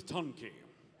Elizabeth Tunke.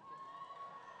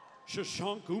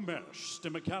 Shashank Umesh,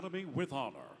 STEM Academy, with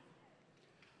honor.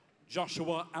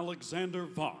 Joshua Alexander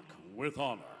Vach, with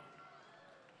honor.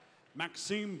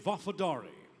 Maxime Vafadari.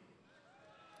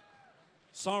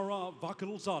 Sarah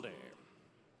Vakilzadeh.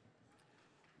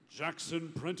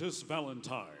 Jackson Prentice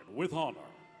Valentine, with honor.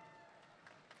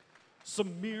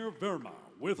 Samir Verma,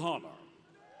 with honor.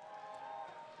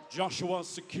 Joshua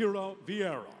Sakira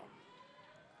Vieira.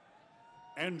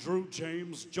 Andrew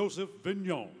James Joseph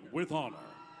Vignon, with honor.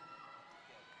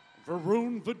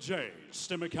 Varun Vijay,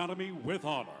 STEM Academy, with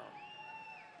honor.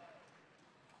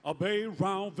 Abhay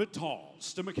Rao Vital,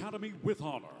 STEM Academy, with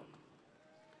honor.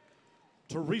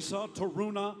 Teresa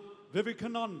Taruna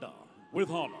Vivekananda, with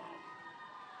honor.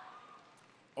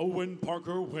 Owen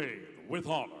Parker Wade, with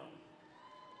honor.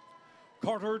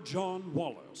 Carter John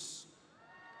Wallace.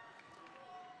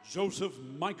 Joseph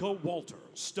Micah Walter,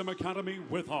 STEM Academy,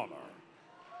 with honor.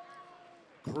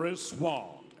 Chris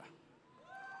Wong.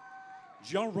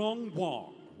 Jiarong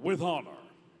Wong, with honor.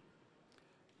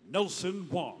 Nelson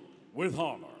Wong, with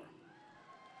honor.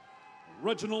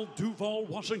 Reginald Duval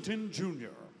Washington,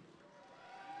 Jr.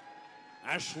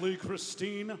 Ashley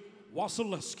Christine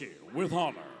Wasilewski, with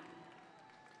honor.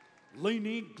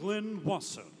 Lainey Glenn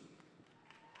Wasson.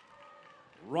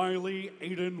 Riley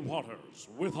Aiden Waters,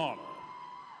 with honor.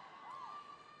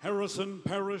 Harrison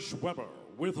Parrish Weber,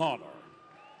 with honor.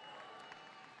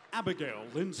 Abigail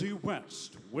Lindsay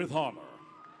West, with honor.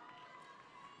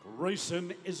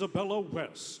 Grayson Isabella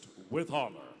West, with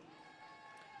honor.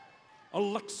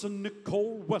 Alexa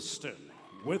Nicole Weston,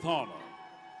 with honor.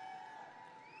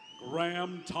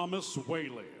 Graham Thomas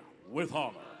Whaley, with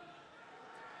honor.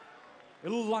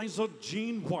 Eliza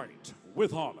Jean White,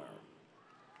 with honor.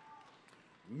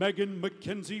 Megan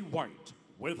Mackenzie White,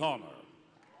 with honor.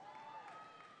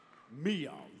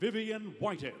 Mia Vivian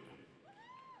Whitehead.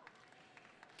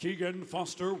 Keegan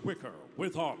Foster Wicker,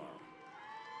 with honor.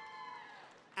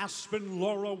 Aspen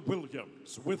Laura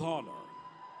Williams, with honor.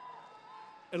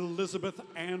 Elizabeth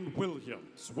Ann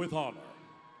Williams, with honor.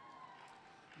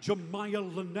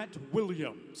 Jemiah Lynette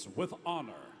Williams, with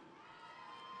honor.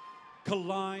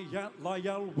 Kalai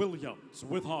Layel Williams,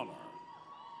 with honor.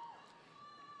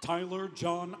 Tyler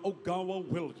John Ogawa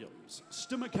Williams,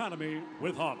 STEM Academy,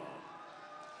 with honor.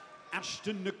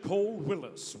 Ashton Nicole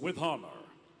Willis, with honor.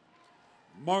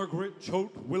 Margaret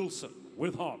Choate Wilson,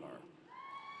 with honor.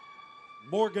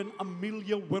 Morgan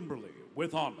Amelia Wimberly,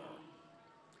 with honor.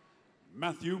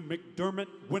 Matthew McDermott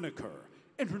Winokur,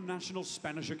 International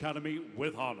Spanish Academy,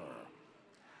 with honor.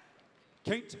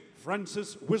 Kate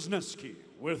Francis Wisniewski,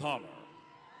 with honor.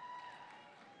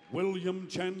 William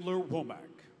Chandler Womack.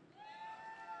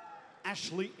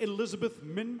 Ashley Elizabeth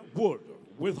Min Wood,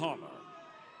 with honor.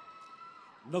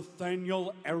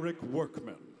 Nathaniel Eric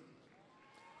Workman.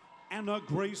 Anna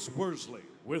Grace Worsley,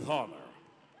 with honor.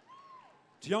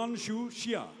 Tianshu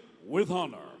Xia, with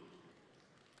honor.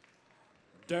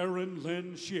 Darren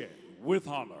Lin Xie, with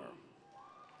honor.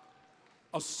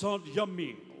 Asad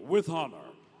Yamin, with honor.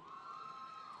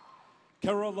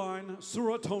 Caroline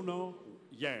Suratono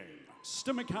Yang,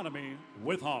 STEM Academy,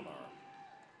 with honor.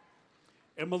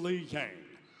 Emily Yang,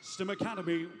 STEM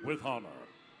Academy, with honor.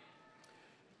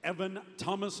 Evan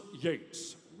Thomas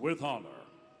Yates, with honor.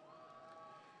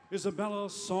 Isabella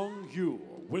Song Yu,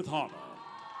 with honor.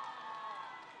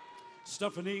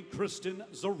 Stephanie Kristen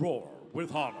Zaror,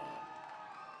 with honor.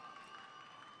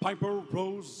 Piper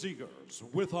Rose Zegers,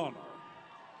 with honor.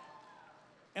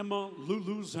 Emma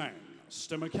Lulu Zhang,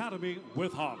 STEM Academy,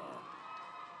 with honor.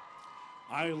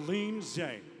 Eileen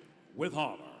Zhang, with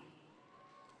honor.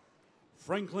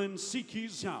 Franklin Siki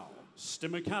Zhao,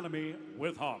 STEM Academy,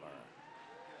 with honor.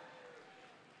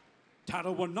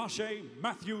 Tadawanashe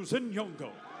Matthews Nyongo,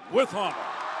 with honor.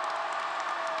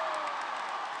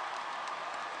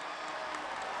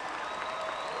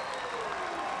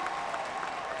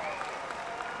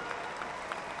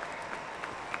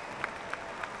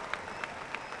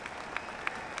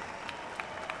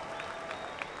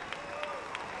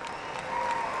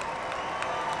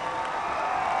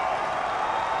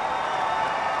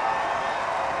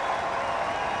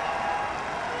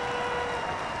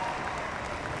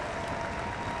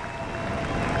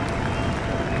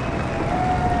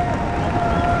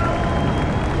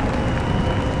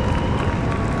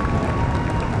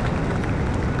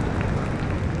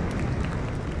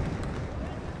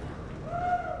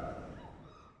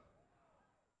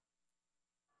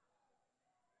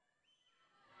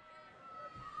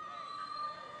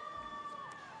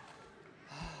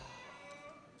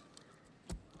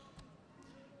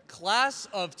 Class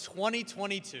of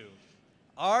 2022,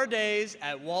 our days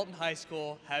at Walton High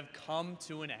School have come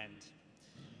to an end.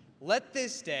 Let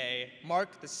this day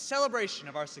mark the celebration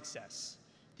of our success,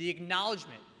 the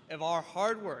acknowledgement of our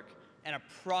hard work, and a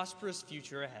prosperous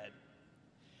future ahead.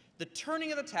 The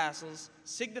turning of the tassels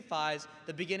signifies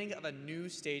the beginning of a new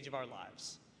stage of our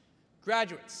lives.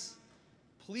 Graduates,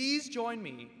 please join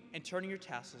me in turning your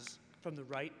tassels from the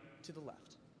right to the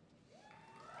left.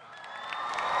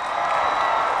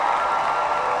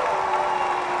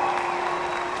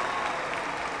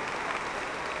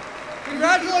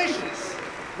 Congratulations,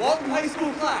 Walton High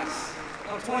School class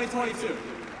of 2022.